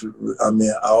learned, and which, I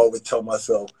mean, I always tell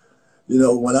myself, you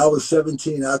know, when I was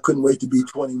 17, I couldn't wait to be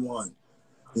 21.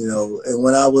 You know, and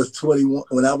when I was 21,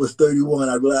 when I was 31,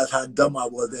 I realized how dumb I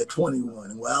was at 21.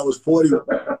 And when I was 41,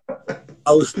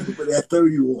 I was stupid at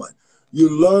 31. You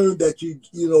learn that you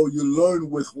learn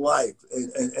with life,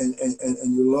 and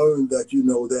you learn that, you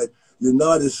know, that you're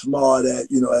not as smart as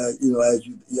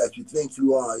you think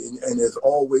you are, and there's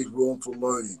always room for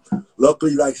learning.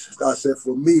 Luckily, like I said,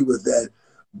 for me was that,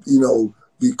 you know,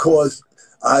 because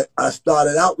I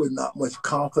started out with not much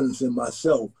confidence in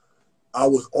myself, I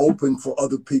was open for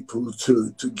other people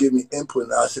to give me input.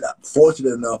 And I said,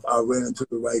 fortunate enough, I ran into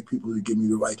the right people to give me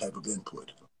the right type of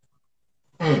input.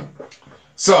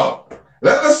 So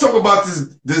let's talk about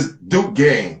this Duke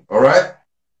game, all right?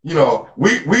 You know,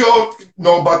 we all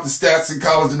know about the stats in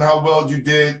college and how well you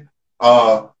did,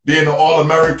 being an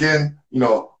All-American, you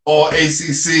know, All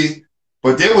ACC.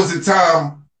 But there was a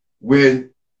time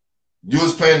when you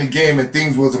was playing the game and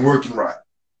things wasn't working right.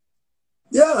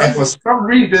 Yeah. And for some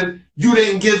reason, you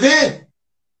didn't give in.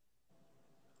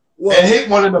 Well, and hit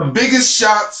one of the biggest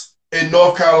shots in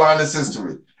North Carolina's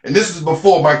history. And this was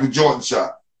before Michael Jordan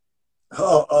shot.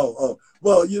 Oh.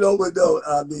 Well, you know what, though?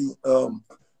 I mean,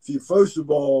 see, first of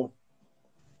all,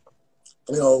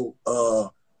 you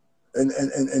know,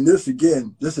 and this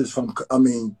again, this is from, I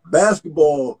mean,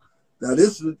 basketball. Now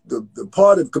this is the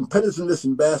part of competitiveness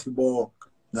in basketball.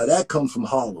 Now that comes from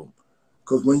Harlem,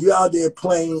 because when you're out there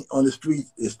playing on the street,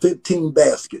 it's 15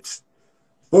 baskets.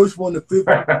 First one to 15.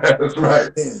 That's right.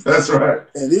 That's right.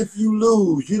 And if you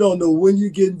lose, you don't know when you're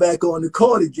getting back on the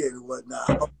court again and whatnot.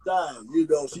 Outside, you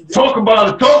know. See, talk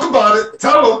about it. Talk about it.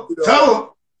 Tell them. You know, tell them.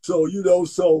 So you know,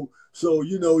 so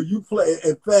you know, you play.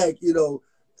 In fact, you know,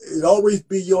 it always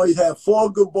be you always have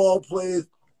 4 good ball players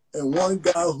and one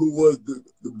guy who was the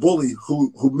bully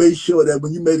who made sure that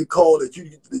when you made a call that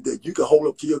you could hold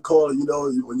up to your call, and you know,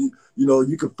 when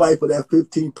you could fight for that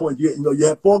 15 points. You know, you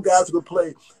had 4 guys who could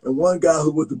play and one guy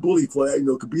who was the bully for that, you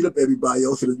know, could beat up everybody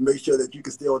else and make sure that you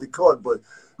could stay on the court. But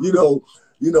you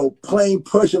know, playing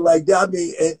pressure like that, I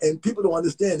mean, and people don't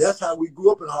understand. That's how we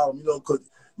grew up in Harlem, you know, because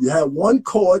you had one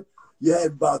court, you had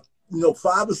about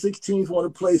 5 or 6 teams want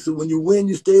to play. So when you win,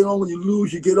 you stay on. When you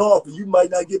lose, you get off, and you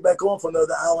might not get back on for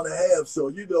another hour and a half. So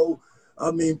you know,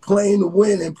 I mean, playing to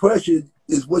win and pressure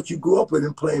is what you grew up with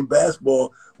in playing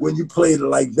basketball. When you played it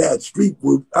like that, street.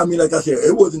 I mean, like I said,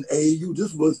 it wasn't AAU.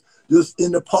 This was just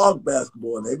in the park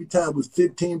basketball, and every time it was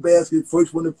 15 baskets.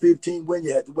 First one to 15 win.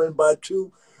 You had to win by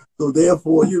 2. So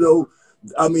therefore, you know,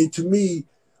 I mean, to me,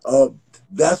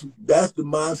 that's the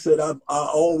mindset I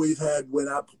always had when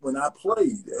I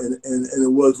played, and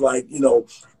it was like, you know,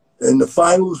 in the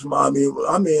finals.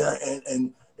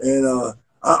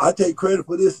 I take credit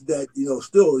for this, that, you know,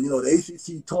 still, you know, the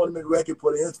ACC tournament record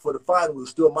for the final is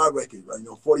still my record. You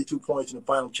know, 42 points in the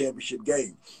final championship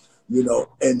game. You know,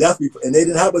 and that's before, and they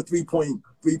didn't have a three point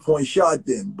shot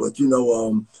then, but you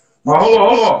know,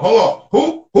 hold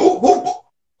on.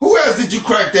 Who else did you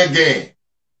crack that game?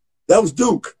 That was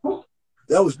Duke.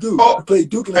 That was Duke. Oh, I played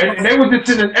Duke, and they were just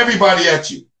sending everybody at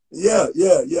you. Yeah.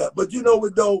 But you know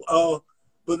what though?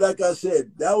 But like I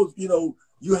said, that was, you know,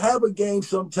 you have a game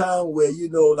sometime where, you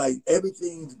know, like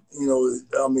everything, you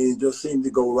know, I mean, just seemed to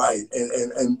go right,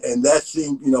 and that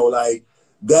seemed, you know, like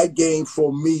that game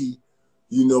for me,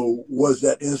 you know, was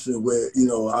that instant where, you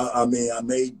know, I mean, I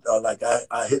made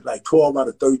I hit like 12 out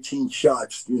of 13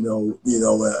 shots, you know,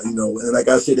 and like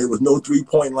I said, there was no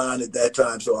 3-point line at that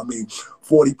time. So I mean,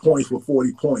 40 points were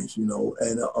 40 points, you know,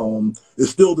 and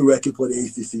it's still the record for the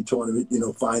ACC tournament, you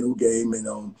know, final game, and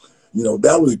you know,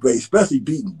 that was great, especially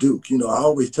beating Duke. You know, I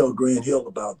always tell Grant Hill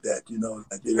about that. You know,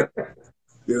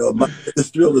 you know, my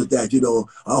thrill is that, you know,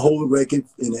 I hold a record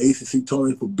in the ACC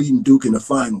tournament for beating Duke in the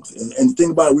finals. And the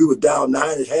thing about it, we were down 9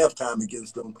 at halftime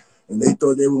against them, and they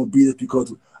thought they were going to beat us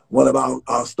because one of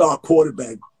our star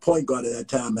quarterback, point guard at that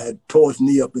time, had tore his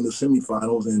knee up in the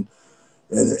semifinals, and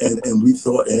we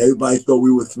thought, and everybody thought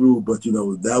we were through. But you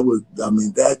know, that was, I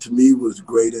mean, that to me was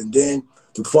great. And then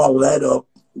to follow that up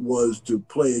was to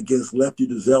play against Lefty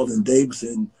Driesell and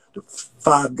Davidson, the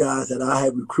 5 guys that I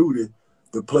had recruited,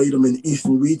 to play them in the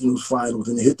Eastern Regionals finals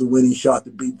and hit the winning shot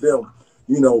to beat them.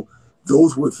 You know,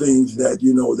 those were things that,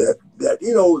 you know,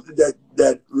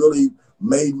 that really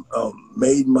made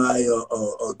my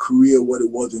career what it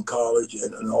was in college,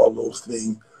 and all those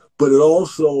things. But it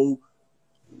also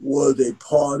was a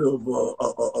part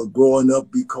of growing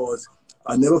up, because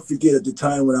I never forget at the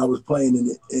time when I was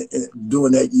playing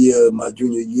during that year, my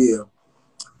junior year,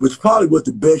 which probably was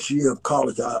the best year of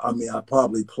college I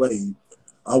probably played.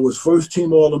 I was first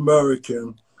team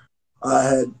All-American.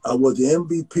 I was the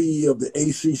MVP of the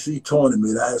ACC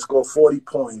tournament. I had scored 40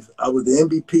 points. I was the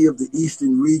MVP of the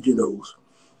Eastern Regionals.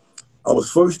 I was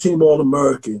first team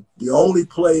All-American, the only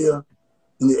player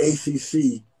in the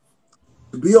ACC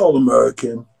to be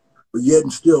All-American, but yet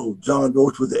and still, John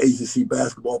Roach was the ACC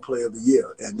Basketball Player of the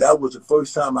Year. And that was the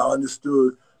first time I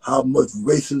understood how much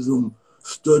racism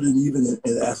stood in, even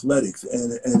in athletics.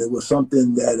 And it was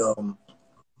something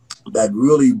that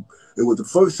really, it was the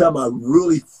first time I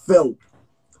really felt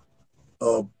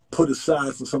put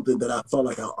aside for something that I felt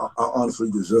like I honestly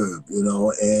deserved, you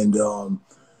know. And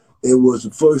it was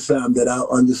the first time that I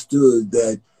understood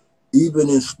that even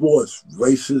in sports,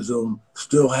 racism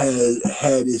still had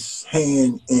its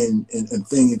hand in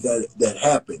things that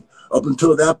happened. Up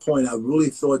until that point, I really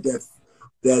thought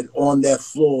that on that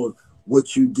floor,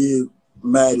 what you did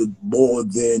mattered more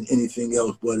than anything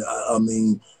else. But I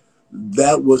mean,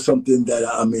 that was something that,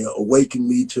 I mean, awakened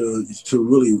me to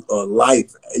really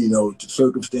life, you know, to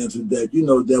circumstances that, you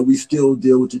know, that we still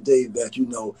deal with today, that, you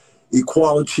know,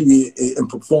 equality in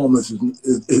performance is in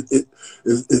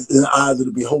the eyes of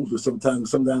the beholder. Sometimes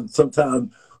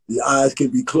the eyes can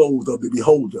be closed of the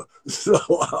beholder. So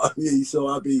I mean,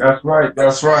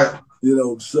 that's right. You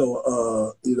know,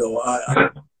 so you know,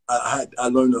 I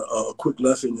learned a quick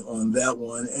lesson on that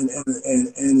one, and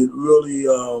it really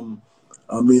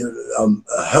I mean,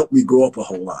 helped me grow up a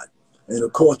whole lot. And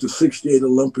of course, the '68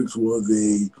 Olympics was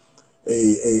a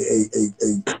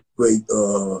great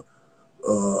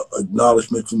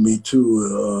acknowledgement to me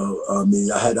too. I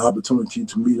mean, I had the opportunity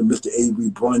to meet Mr. Avery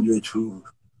Brundage, who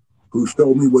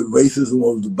showed me what racism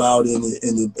was about in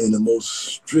the most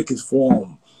strictest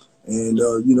form. And,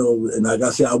 you know, and like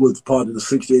I said, I was part of the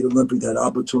 '68 Olympics, had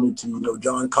opportunity, you know,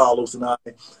 John Carlos and I,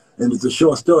 and it's a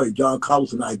short story, John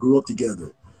Carlos and I grew up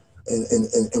together, and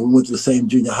we went to the same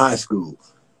junior high school.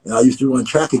 And I used to run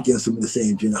track against him in the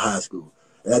same junior high school.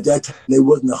 And at that time, there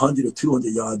wasn't 100 or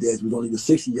 200-yard dash, it was only the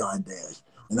 60-yard dash.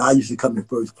 And I used to come in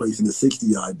first place in the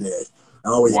 60-yard dash. I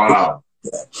always Wow.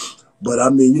 that. But I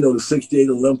mean, you know, the '68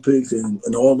 Olympics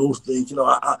and all those things, you know,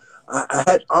 I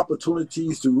had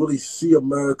opportunities to really see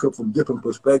America from different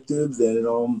perspectives. And,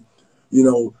 you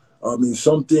know, I mean,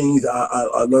 some things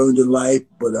I learned in life,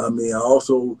 but I mean, I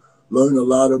also learned a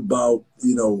lot about,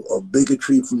 you know,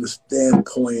 bigotry from the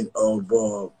standpoint of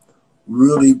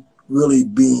really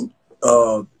being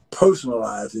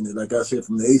personalized in it. Like I said,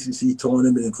 from the ACC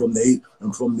tournament and from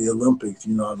the Olympics,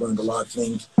 you know, I learned a lot of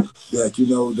things that, you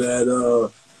know,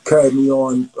 that carried me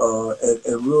on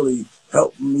and really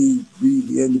helped me be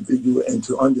the individual and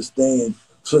to understand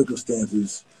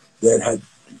circumstances that had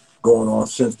gone on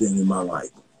since then in my life.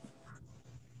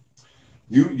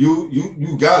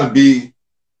 You got to be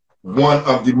one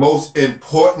of the most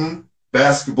important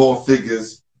basketball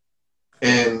figures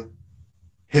in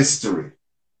history.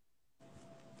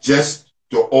 Just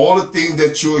all the things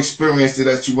that you experienced and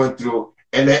that you went through,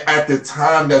 and then at the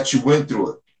time that you went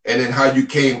through it, and then how you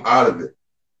came out of it.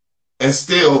 And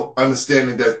still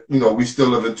understanding that, you know, we still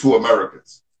live in two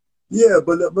Americas. Yeah,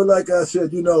 but like I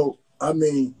said, you know, I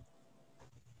mean,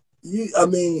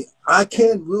 I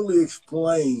can't really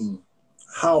explain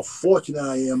how fortunate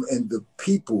I am and the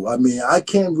people. I mean, I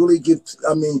can't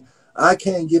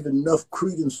give enough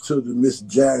credence to the Miss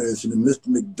Jarris and the Mr.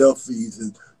 McDuffies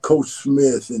and Coach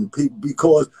Smith and people,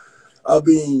 because, I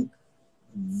mean,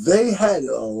 they had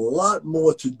a lot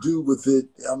more to do with it,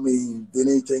 I mean, than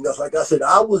anything else. Like I said,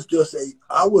 I was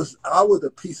a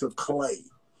piece of clay,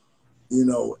 you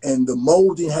know, and the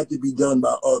molding had to be done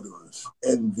by others,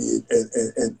 and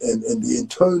the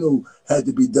internal had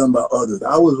to be done by others.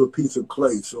 I was a piece of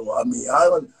clay, so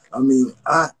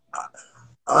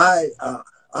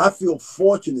I feel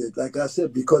fortunate, like I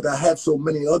said, because I have so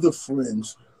many other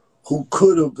friends who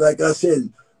could have, like I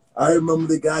said. I remember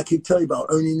the guy I keep telling you about,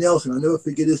 Ernie Nelson. I never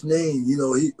forget his name. You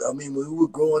know, when we were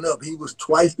growing up, he was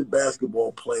twice the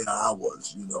basketball player I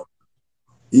was, you know.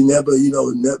 He never, you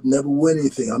know, never won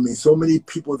anything. I mean, so many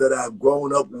people that I've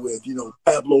grown up with, you know,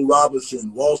 Pablo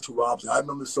Robinson, Walter Robinson. I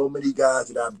remember so many guys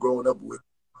that I've grown up with.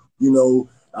 You know,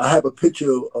 I have a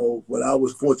picture of when I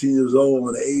was 14 years old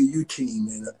on the AAU team.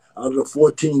 And out of the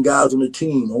 14 guys on the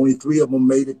team, only 3 of them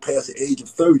made it past the age of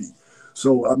 30.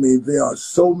 So, I mean, there are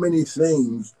so many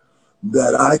things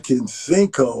that I can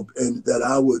think of and that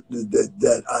I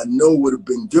know would have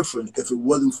been different if it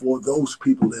wasn't for those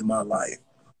people in my life.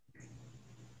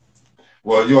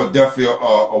 Well, you're definitely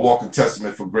a walking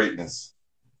testament for greatness.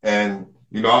 And,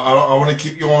 you know, I want to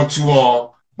keep you on too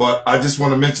long, but I just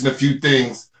want to mention a few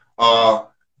things.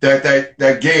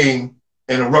 That game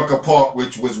in Rucker Park,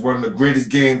 which was one of the greatest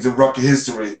games in Rucker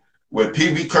history, where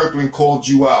P.B. Kirkland called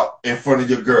you out in front of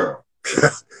your girl.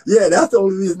 Yeah, that's the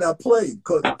only reason I played.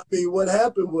 Because, I mean, what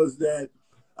happened was that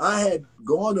I had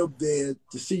gone up there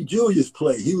to see Julius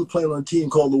play. He was playing on a team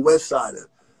called the West Sider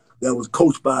that was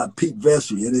coached by Pete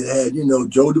Vesey. And it had, you know,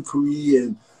 Joe Dupree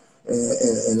and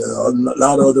a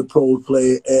lot of other pros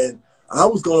play. And I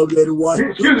was going over there to watch.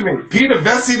 Excuse me, Peter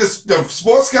Vesey, the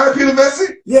sports guy, Peter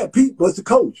Vesey? Yeah, Pete was the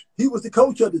coach. He was the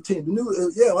coach of the team.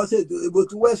 I said it was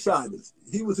the West Siders.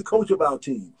 He was the coach of our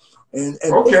team. And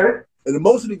okay. And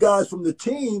most of the guys from the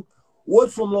team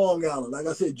was from Long Island. Like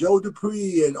I said, Joe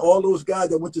Dupree and all those guys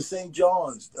that went to St.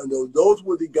 John's. And those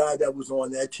were the guys that was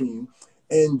on that team.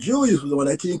 And Julius was on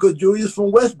that team because Julius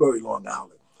from Westbury, Long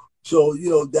Island. So, you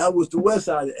know, that was the West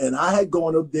Side. And I had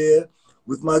gone up there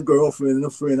with my girlfriend and a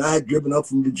friend. I had driven up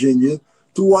from Virginia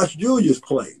to watch Julius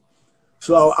play.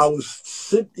 So I was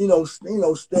standing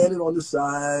on the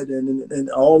side, and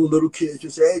all the little kids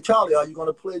just say, "Hey, Charlie, are you going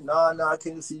to play?" No, I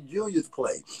came to see Julius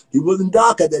play. He wasn't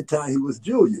Doc at that time. He was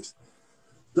Julius.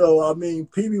 So, I mean,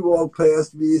 PB walked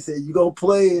past me and said, "You going to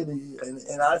play?"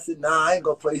 And I said, "Nah, I ain't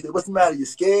going to play." He said, "What's the matter? You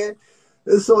scared?"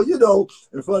 And so, you know,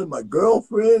 in front of my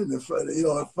girlfriend, and in front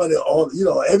of all, you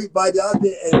know, everybody out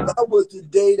there. And that was the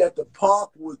day that the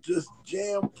park was just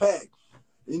jam-packed.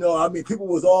 You know, I mean, people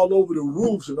was all over the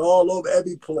roofs and all over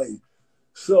every place.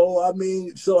 And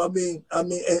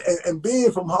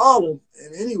being from Harlem,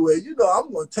 and anyway, you know,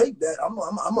 I'm gonna take that. I'm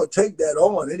gonna take that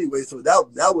on anyway. So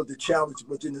that was the challenge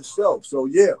within itself. So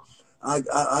yeah, I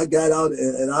got out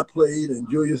and I played, and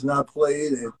Julius and I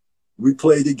played, and we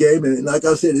played the game, and like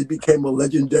I said, it became a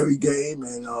legendary game,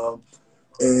 and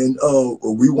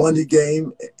we won the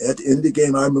game. At the end of the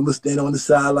game, I remember standing on the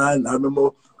sideline, and I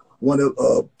remember one of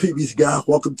PB's guys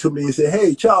walked up to me and said,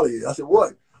 "Hey, Charlie." I said,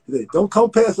 "What?" He said, "Don't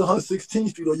come past 116th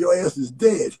Street or your ass is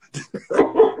dead."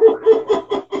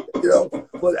 You know,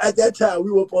 but at that time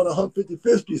we were up on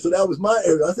 155th Street, so that was my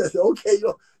area. I said, "Okay, you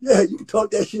know, yeah, you can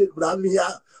talk that shit," but I mean,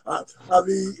 I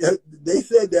mean, they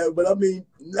said that, but I mean,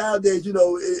 nowadays, you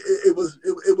know, it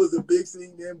was a big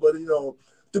thing then. But you know,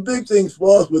 the big thing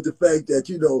for us was the fact that,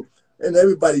 you know, and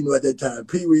everybody knew at that time,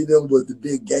 Pee Wee them was the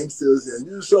big gangsters,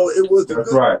 and so it was the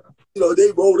good. Right. You know,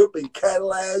 they rolled up in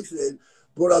Cadillacs and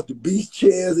brought out the beach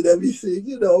chairs and everything,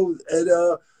 you know,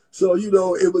 and so, you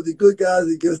know, it was the good guys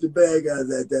against the bad guys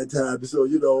at that time. So,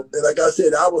 you know, and like I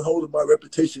said, I was holding my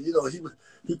reputation. You know,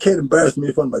 he can't embarrass me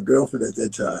in front of my girlfriend at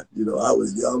that time. You know, I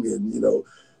was young and, you know,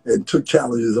 and took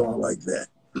challenges on like that.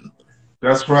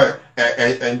 That's right.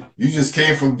 And you just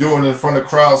came from doing it in front of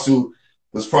crowds who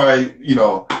was probably, you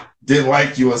know, didn't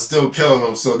like you and still killing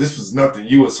them. So this was nothing.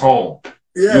 You was home.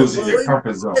 Yeah, you was in your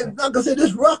comfort zone. And like I said,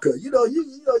 this rucker, you know,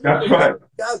 that's right.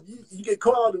 Guys, you get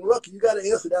called in rucker, you got to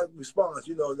answer that response.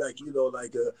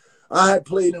 I had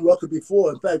played in rucker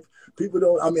before. In fact, people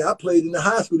don't. I mean, I played in the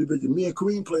high school division. Me and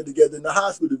Kareem played together in the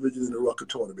high school division in the rucker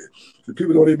tournament. So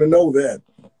people don't even know that.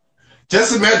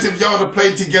 Just imagine if y'all would have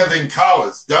played together in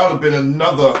college. That would have been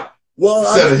another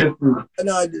set of history.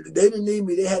 No, they didn't need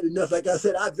me. They had enough. Like I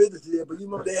said, I visited there, but you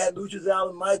remember they had Lucius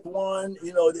Allen, Mike Warren.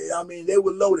 You know, they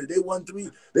were loaded. They won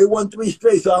three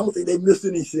straight. So I don't think they missed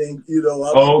anything. You know.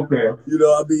 Okay. You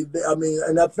know, I mean,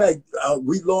 and in fact,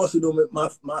 we lost to them at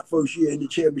my first year in the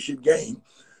championship game.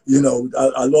 You know,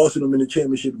 I lost to them in the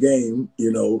championship game.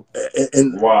 You know,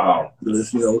 and wow. You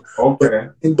know. Okay.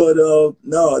 But no,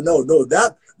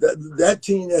 that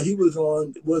team that he was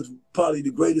on was probably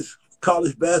the greatest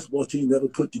college basketball team ever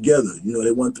put together. You know,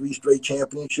 they won 3 straight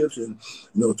championships and,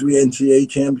 you know, 3 NCAA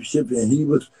championships, and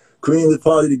Kareem was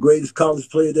probably the greatest college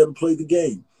player that ever played the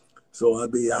game. So I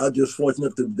mean, I was just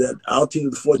fortunate that our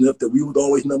team was fortunate enough that we was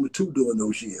always number 2 during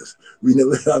those years. We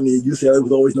never, I mean, UCLA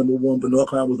was always number 1, but North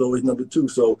Carolina was always number 2.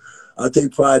 So I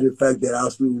take pride in the fact that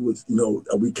our school was, you know,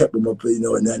 we kept them up, you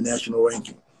know, in that national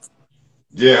ranking.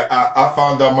 Yeah, I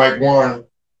found out Mike Warren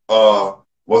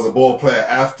was a ball player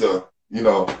after. You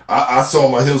know, I saw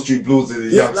my Hill Street Blues as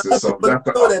a youngster. So that's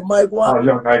that Mike Warren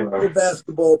was a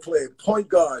basketball player, point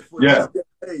guard.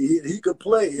 He could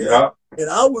play. Yeah. And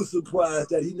I was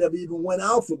surprised that he never even went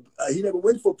out for. He never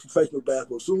went for professional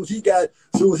basketball. As soon as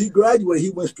he graduated, he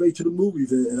went straight to the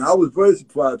movies, and I was very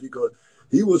surprised because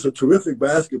he was a terrific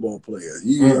basketball player.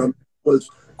 He was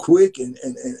quick and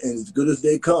as good as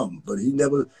they come, but he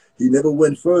never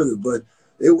went further. But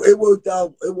it worked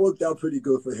out. It worked out pretty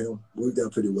good for him. Worked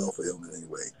out pretty well for him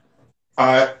anyway. All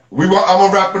right, I'm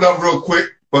gonna wrap it up real quick,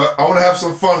 but I want to have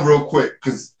some fun real quick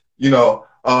because you know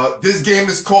this game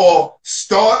is called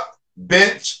Start,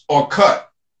 Bench, or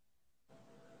Cut.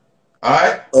 All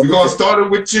right, okay. We're gonna start it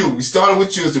with you. We started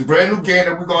with you. It's a brand new game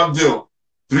that we're gonna do.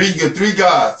 Three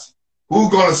guys.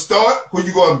 Who's gonna start? Who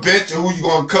you gonna bench? And who you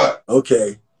gonna cut?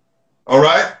 Okay. All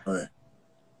right. All right.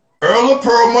 Earl of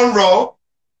Pearl Monroe.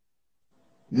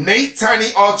 Nate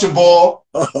Tiny Archibald,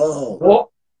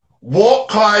 Walt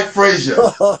Clyde Frazier.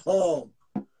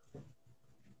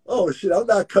 Oh shit! I'm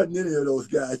not cutting any of those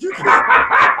guys. You can't.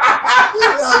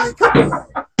 I mean, come on.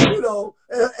 You know,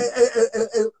 and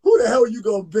who the hell are you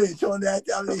gonna bench on that?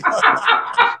 I mean,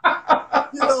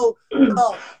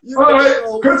 all right,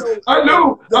 because I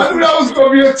knew that was gonna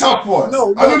be a tough one.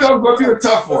 I knew that was gonna be a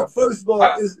tough one.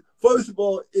 First of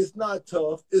all, it's not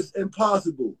tough. It's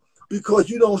impossible. Because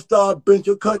you don't start, bench,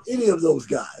 or cut any of those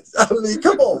guys. I mean,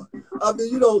 come on. I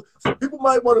mean, you know, people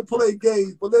might want to play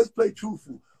games, but let's play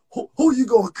truthful. Who you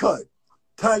going to cut?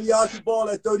 Tiny Archibald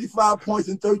at 35 points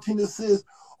and 13 assists,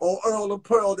 or Earl of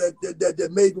Pearl that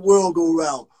made the world go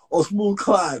round, or Smooth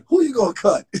Clyde? Who you going to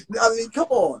cut? I mean, come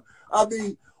on. I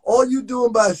mean, all you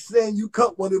doing by saying you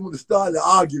cut one of them to start the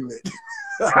argument.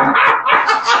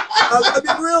 I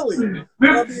mean, really.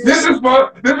 This is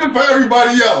for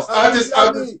everybody else. I just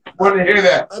want to hear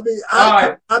that. I mean, all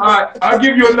right. I'll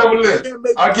give you another list.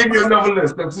 I'll give you another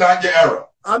list. That's not your era.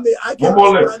 I mean, I can't.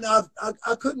 One more list.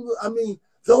 I couldn't. I mean,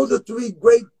 those are 3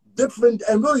 great, different,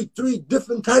 and really 3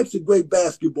 different types of great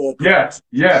basketball players.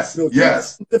 Yes. You know,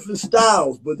 different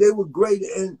styles, but they were great.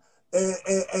 And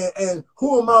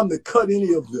who am I to cut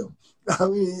any of them?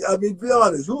 Be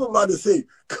honest. Who am I to say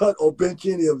cut or bench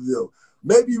any of them?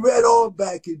 Maybe Red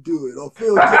Auerbach can do it, or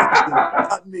Phil Jackson,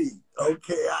 not me.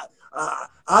 Okay,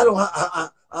 I don't have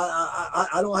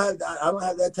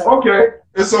that type. Okay,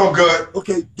 it's all good.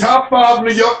 Okay, top five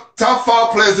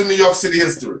players in New York City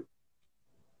history.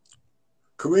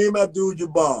 Kareem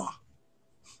Abdul-Jabbar.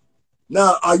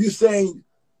 Now, are you saying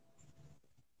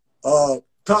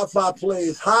top five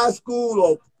players, high school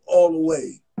or all the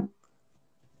way?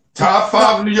 Top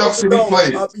five New York City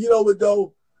players. You know what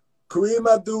though? Kareem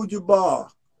Abdul-Jabbar,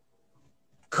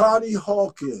 Connie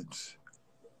Hawkins,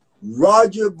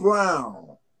 Roger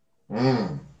Brown,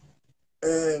 and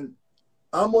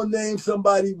I'm gonna name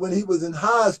somebody when he was in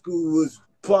high school was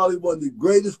probably one of the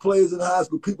greatest players in high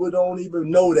school. People don't even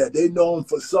know that. They know him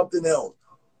for something else.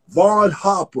 Vaughn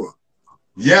Harper.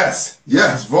 Yes,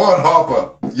 Vaughn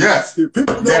Harper. Yes.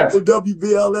 People know for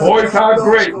WBLS. Boys are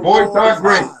great. Boys are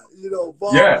great. You know,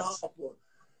 Vaughn Harper.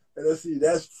 And let's see,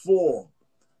 that's 4.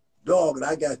 Dog, and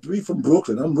I got 3 from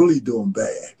Brooklyn. I'm really doing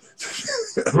bad.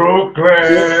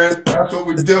 Brooklyn. That's what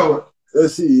we do.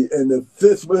 Let's see. And the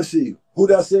 5th, let's see. Who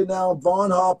did I say now?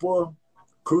 Vaughn Harper.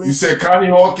 Kareem. You said Connie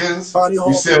Hawkins.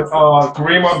 You said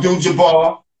Kareem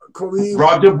Abdul-Jabbar.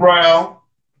 Roger Brown.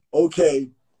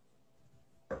 Okay.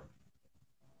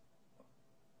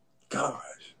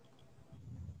 Gosh.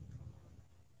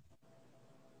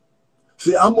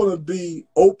 See, I'm going to be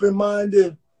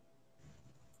open-minded.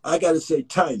 I got to say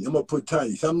Tiny. I'm going to put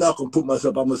Tiny. So I'm not going to put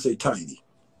myself, I'm going to say Tiny.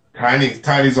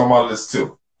 Tiny's on my list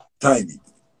too. Tiny.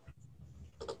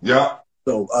 Yeah.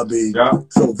 So,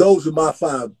 so those are my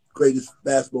 5 greatest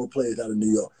basketball players out of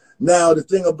New York. Now, the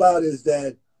thing about it is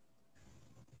that,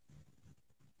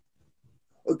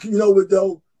 you know what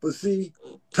though? But see,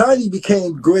 Tiny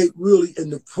became great really in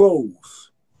the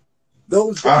pros.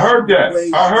 I heard that.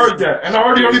 And I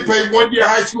heard he only played 1 year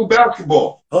high school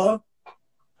basketball. Huh?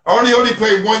 I only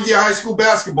played 1 year high school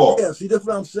basketball. Yeah, see, that's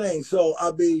what I'm saying. So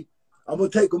I'm going to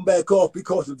take him back off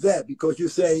because of that, because you're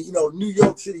saying, you know, New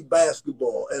York City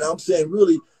basketball. And I'm saying,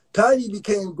 really, Tiny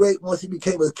became great once he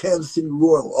became a Kansas City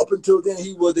Royal. Up until then,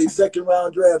 he was a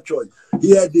 2nd-round draft choice. He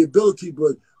had the ability,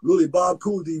 but really, Bob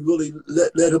Cousy really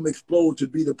let him explode to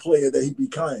be the player that he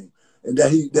became, and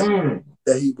that he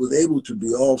was able to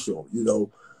be also, you know.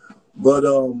 But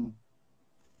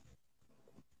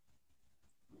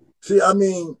see, I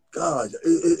mean, God,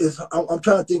 I'm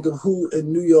trying to think of who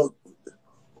in New York.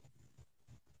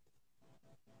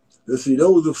 Let's see,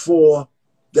 those are 4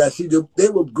 that they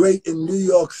were great in New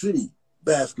York City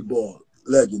basketball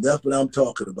legend. That's what I'm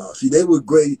talking about. See, they were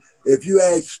great. If you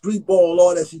ask street ball,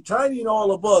 all that. See, Tiny and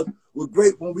all of us were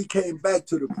great when we came back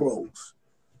to the pros.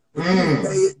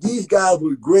 These guys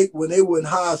were great when they were in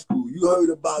high school. You heard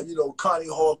about, you know, Connie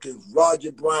Hawkins,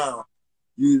 Roger Brown,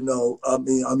 you know, I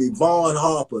mean Vaughn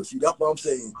Harper. See, that's what I'm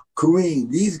saying. Kareem.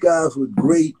 These guys were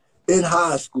great in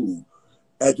high school.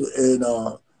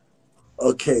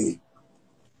 Okay.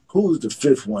 Who's the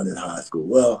 5th one in high school?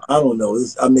 Well, I don't know.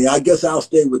 I guess I'll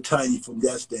stay with Tiny from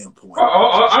that standpoint.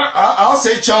 I'll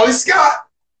say Charlie Scott.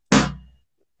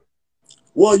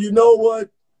 Well, you know what?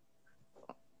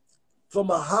 From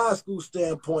a high school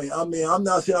standpoint, I mean, I'm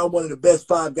not saying I'm one of the best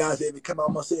 5 guys that ever come out.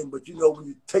 I'm not saying, but you know, when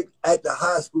you take at the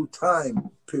high school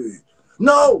time period.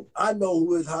 No, I know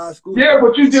who is high school. Yeah,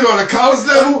 but you did on the college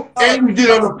level, and you did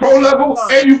on the pro level,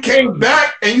 and you came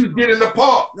back, and you did in the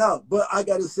park. No, but I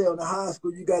got to say, on the high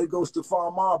school, you got to go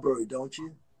Stephon Marbury, don't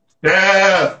you?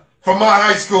 Yeah, from my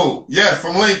high school. Yeah,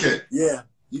 from Lincoln. Yeah,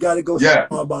 you got to go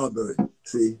Stephon Marbury.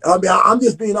 See, I mean, I'm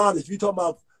just being honest. You talking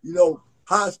about, you know,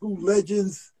 high school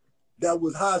legends that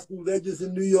was high school legends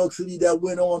in New York City that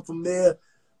went on from there.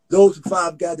 Those are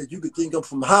 5 guys that you could think of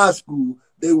from high school.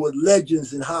 They were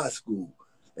legends in high school,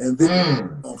 and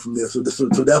then on from there. So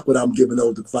that's what I'm giving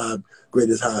those the 5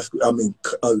 greatest high school. I mean,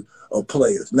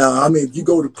 players. Now, I mean, if you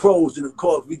go to pros, then of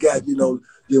course we got, you know,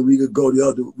 then we could go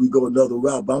another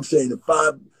route. But I'm saying the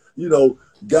 5, you know,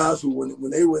 guys who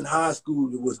when they were in high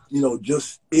school, it was, you know,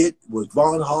 was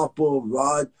Vaughn Harper,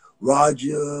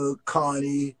 Roger,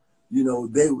 Connie. You know,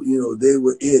 they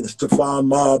were in Stephon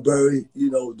Marbury.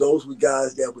 You know, those were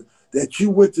guys that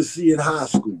you went to see in high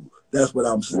school. That's what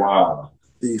I'm saying. Wow.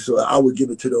 See, so I would give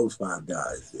it to those 5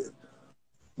 guys. Yeah.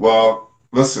 Well,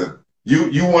 listen,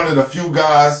 you one of the few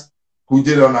guys who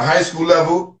did it on the high school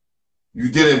level. You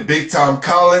did it in big time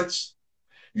college.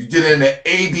 You did it in the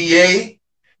ABA.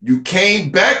 You came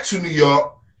back to New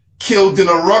York, killed in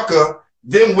a rucker,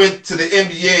 then went to the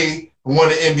NBA, won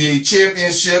the NBA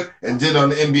championship, and did on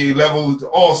the NBA level with the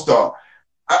All-Star.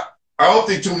 I don't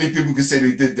think too many people can say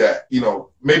they did that. You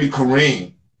know, maybe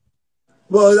Kareem.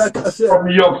 Well, like I said, from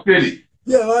New York City.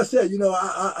 Yeah, like I said, you know,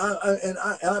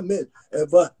 I admit,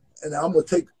 but and I'm gonna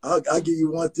take. I'll give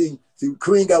you one thing. See,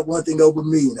 Kareem got one thing over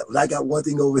me, and I got one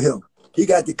thing over him. He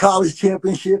got the college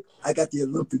championship. I got the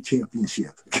Olympic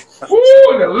championship.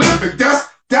 Ooh, the Olympic.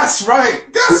 That's right.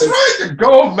 That's right. The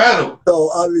gold medal.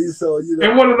 So I mean, so you know,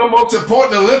 in one of the most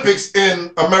important Olympics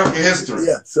in American history.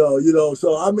 Yeah. So you know,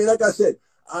 so I mean, like I said,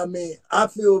 I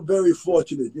feel very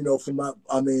fortunate, you know, for my,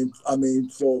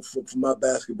 for my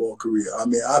basketball career. I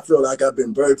mean, I feel like I've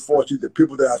been very fortunate. The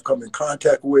people that I've come in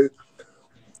contact with,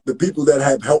 the people that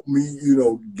have helped me, you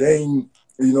know, gain,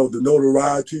 you know, the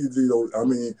notoriety, you know, I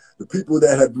mean, the people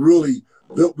that have really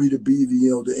built me to be the,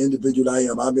 you know, the individual I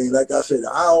am. I mean, like I said,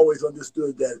 I always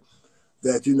understood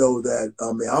that you know, that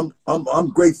I mean, I'm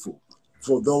grateful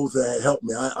for those that had helped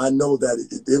me. I know that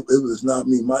it was not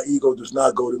me. My ego does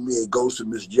not go to me. It goes to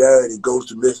Miss Jarrett. It goes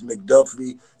to Miss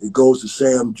McDuffie. It goes to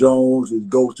Sam Jones. It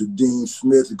goes to Dean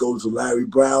Smith. It goes to Larry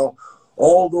Brown.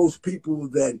 All those people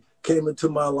that came into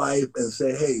my life and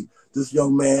say, hey, this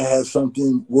young man has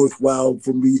something worthwhile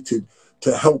for me to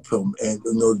help him and,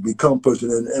 you know, to become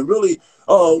person. And really,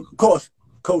 of course,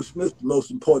 Coach Smith, the most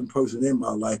important person in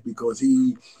my life, because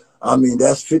I mean,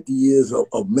 that's 50 years of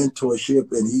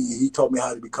mentorship, and he taught me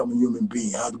how to become a human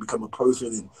being, how to become a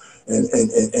person,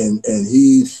 and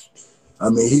he's, I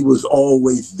mean, he was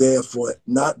always there for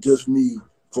not just me,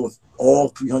 for all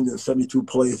 372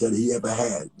 players that he ever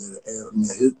had.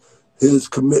 And his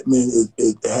commitment,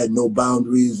 it had no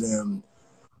boundaries, and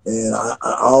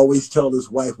I always tell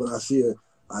his wife when I see her,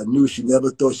 I knew she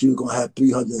never thought she was going to have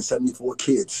 374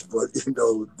 kids, but you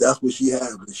know, that's what she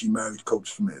had when she married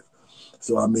Coach Smith.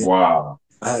 So I mean, wow.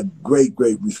 I have great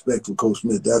respect for Coach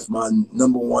Smith. That's my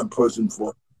number one person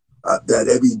for that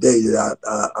every day that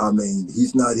I mean,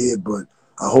 he's not here, but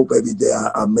I hope every day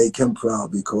I make him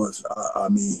proud, because I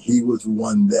mean, he was the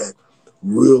one that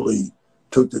really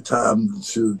took the time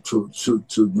to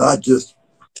not just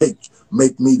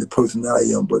make me the person that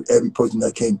I am, but every person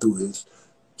that came through his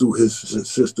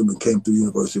system and came through the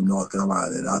University of North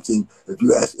Carolina. And I think if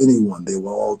you ask anyone, they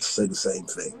will all say the same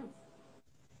thing.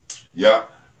 Yeah.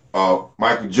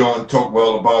 Michael Jordan talked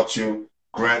well about you.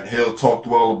 Grant Hill talked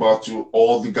well about you.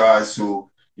 All the guys who,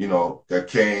 you know, that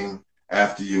came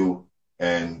after you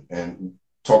and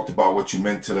talked about what you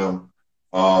meant to them.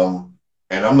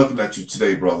 And I'm looking at you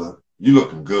today, brother. You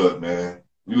looking good, man.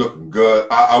 You looking good.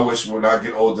 I wish when I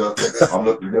get older, I'm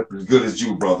looking just as good as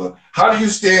you, brother. How do you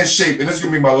stay in shape? And this is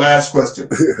gonna be my last question.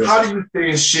 How do you stay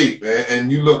in shape, man?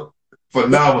 And you look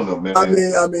phenomenal, man. I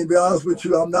mean, to be honest with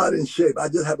you, I'm not in shape. I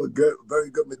just have a very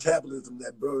good metabolism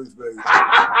that burns very good.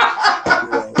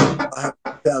 You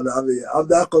know, I mean, I'm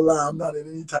not gonna lie, I'm not in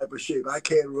any type of shape. I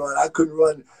can't run. I couldn't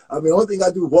run. I mean, the only thing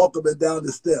I do is walk up and down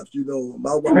the steps. You know,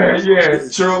 my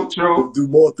wife true. Do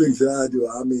more things than I do.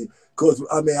 I mean, because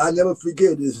I mean, I never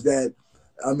forget is that.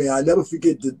 I mean, I never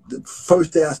forget the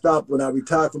first day I stopped when I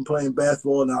retired from playing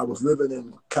basketball, and I was living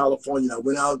in California. And I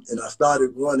went out and I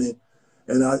started running.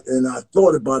 And I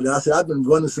thought about it. I said, I've been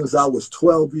running since I was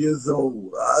 12 years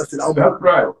old. I said, I'm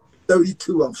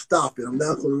 32. I'm stopping. I'm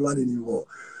not going to run anymore.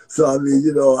 So I mean,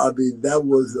 you know, I mean, that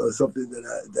was something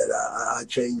that I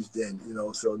changed in. You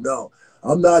know, so no,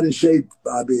 I'm not in shape.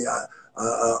 I mean,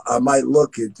 I might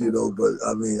look it, you know, but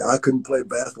I mean, I couldn't play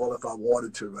basketball if I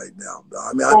wanted to right now.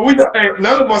 I mean, well,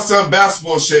 none of us are in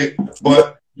basketball shape,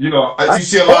 but. You know, you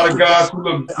see a lot of guys who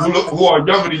are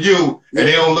younger than you, and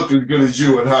they don't look as good as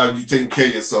you, and how you taking care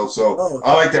of yourself. So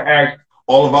I like to ask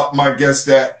all of my guests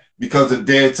that, because of the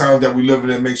day and time that we live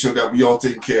in, make sure that we all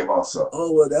taking care of ourselves.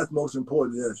 Oh, well, that's most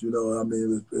important, yes. You know, I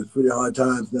mean, it's pretty hard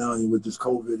times now with this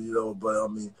COVID, you know, but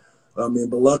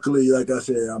but luckily, like I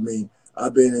said, I mean,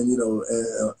 I've been in, you know,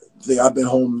 I've been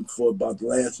home for about the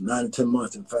last 9 to 10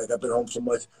 months. In fact, I've been home so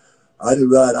much. I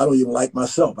don't even like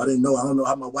myself. I don't know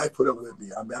how my wife put up with me.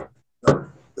 I mean,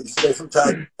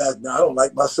 sometimes now I don't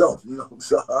like myself, you know.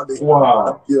 So I mean,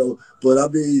 wow. You know, but I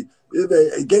mean,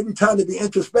 it gave me time to be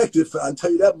introspective. I can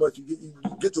tell you that much. You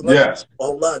get to learn a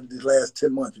whole lot in these last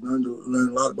 10 months. You learn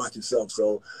a lot about yourself.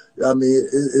 So I mean,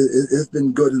 it's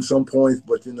been good in some points,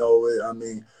 but you know, I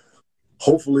mean,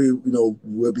 hopefully, you know,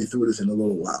 we'll be through this in a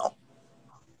little while.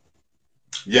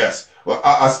 Yes. Well,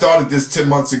 I started this 10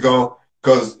 months ago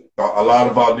because a lot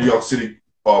of our New York City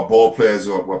ball players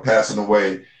were passing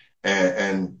away,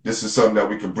 and this is something that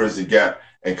we can bridge the gap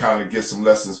and kind of get some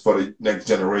lessons for the next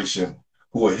generation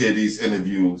who will hear these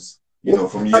interviews, you know,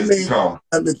 from years to come.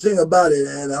 And the thing about it,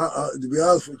 and to be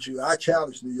honest with you, I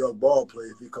challenge New York ball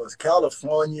players because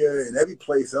California and every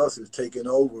place else is taking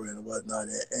over and whatnot.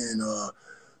 And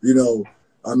you know,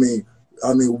 I mean,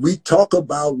 we talk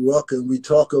about ruck and we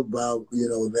talk about, you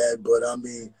know, that, but I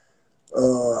mean,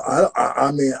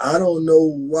 I mean, I don't know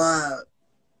why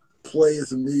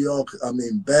players in New York. I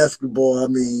mean, basketball. I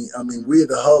mean, we're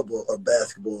the hub of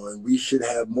basketball, and we should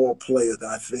have more players.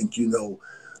 I think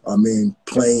I mean,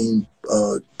 playing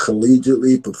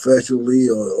collegiately, professionally,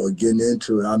 or getting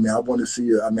into it. I mean, I want to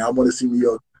see. I mean, I want to see New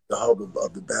York the hub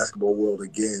of the basketball world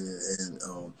again, and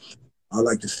I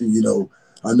like to see.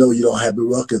 I know you don't have the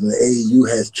Ruckers, and the AAU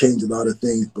has changed a lot of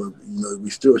things, but we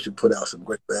still should put out some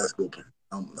great basketball players.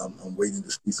 I'm waiting to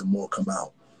see some more come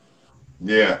out.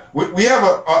 Yeah, we have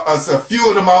a few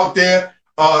of them out there.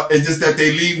 It's just that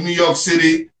they leave New York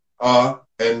City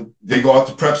and they go out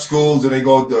to prep schools and they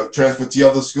go to transfer to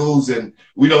other schools, and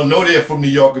we don't know they're from New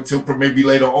York until maybe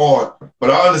later on.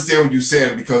 But I understand what you're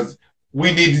saying, because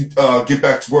we need to get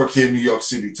back to work here in New York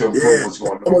City to improve what's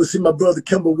going on. I want to see my brother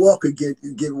Kemba Walker get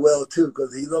well too,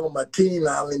 because he's on my team.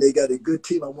 I mean, they got a good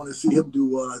team. I want to see him do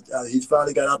well. He's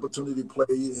finally got an opportunity to play,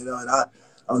 and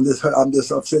I'm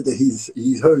just upset that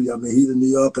he's hurt. I mean, he's in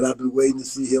New York, and I've been waiting to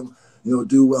see him,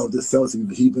 do well with the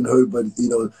Celtics. He's been hurt, but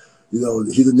he's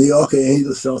a New Yorker and he's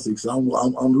a Celtic, so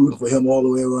I'm rooting for him all the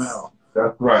way around.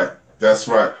 That's right. That's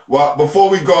right. Well, before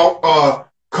we go,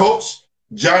 Coach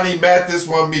Johnny Mathis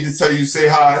wanted me to tell you say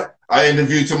hi. I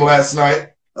interviewed him last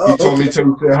night. He told me to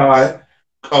say hi.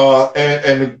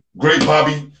 And the great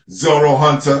Bobby Zorro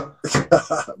Hunter.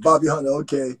 Bobby Hunter,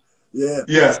 okay. Yeah.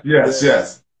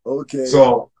 Yes. Okay.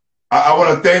 So I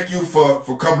want to thank you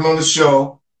for coming on the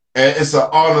show. And it's an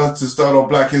honor to start on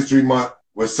Black History Month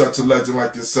with such a legend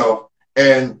like yourself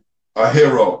and a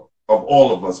hero of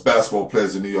all of us basketball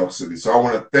players in New York City. So I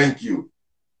want to thank you.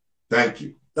 Thank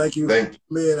you. Thank you.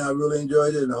 Man, I really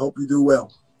enjoyed it, and I hope you do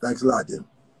well. Thanks a lot, then.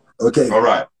 Okay. All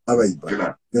right. All right. Good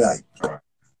night. Good night. All right.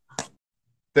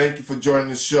 Thank you for joining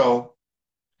the show.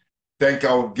 Thank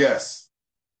our guest,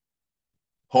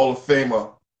 Hall of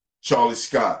Famer Charlie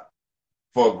Scott,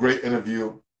 for a great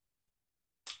interview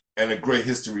and a great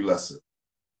history lesson.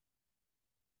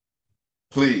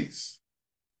 Please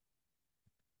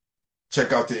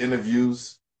check out the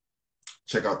interviews,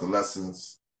 check out the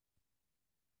lessons.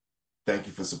 Thank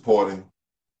you for supporting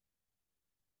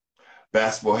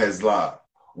BasketballHeadzz Live.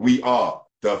 We are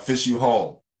the official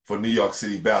home for New York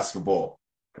City basketball.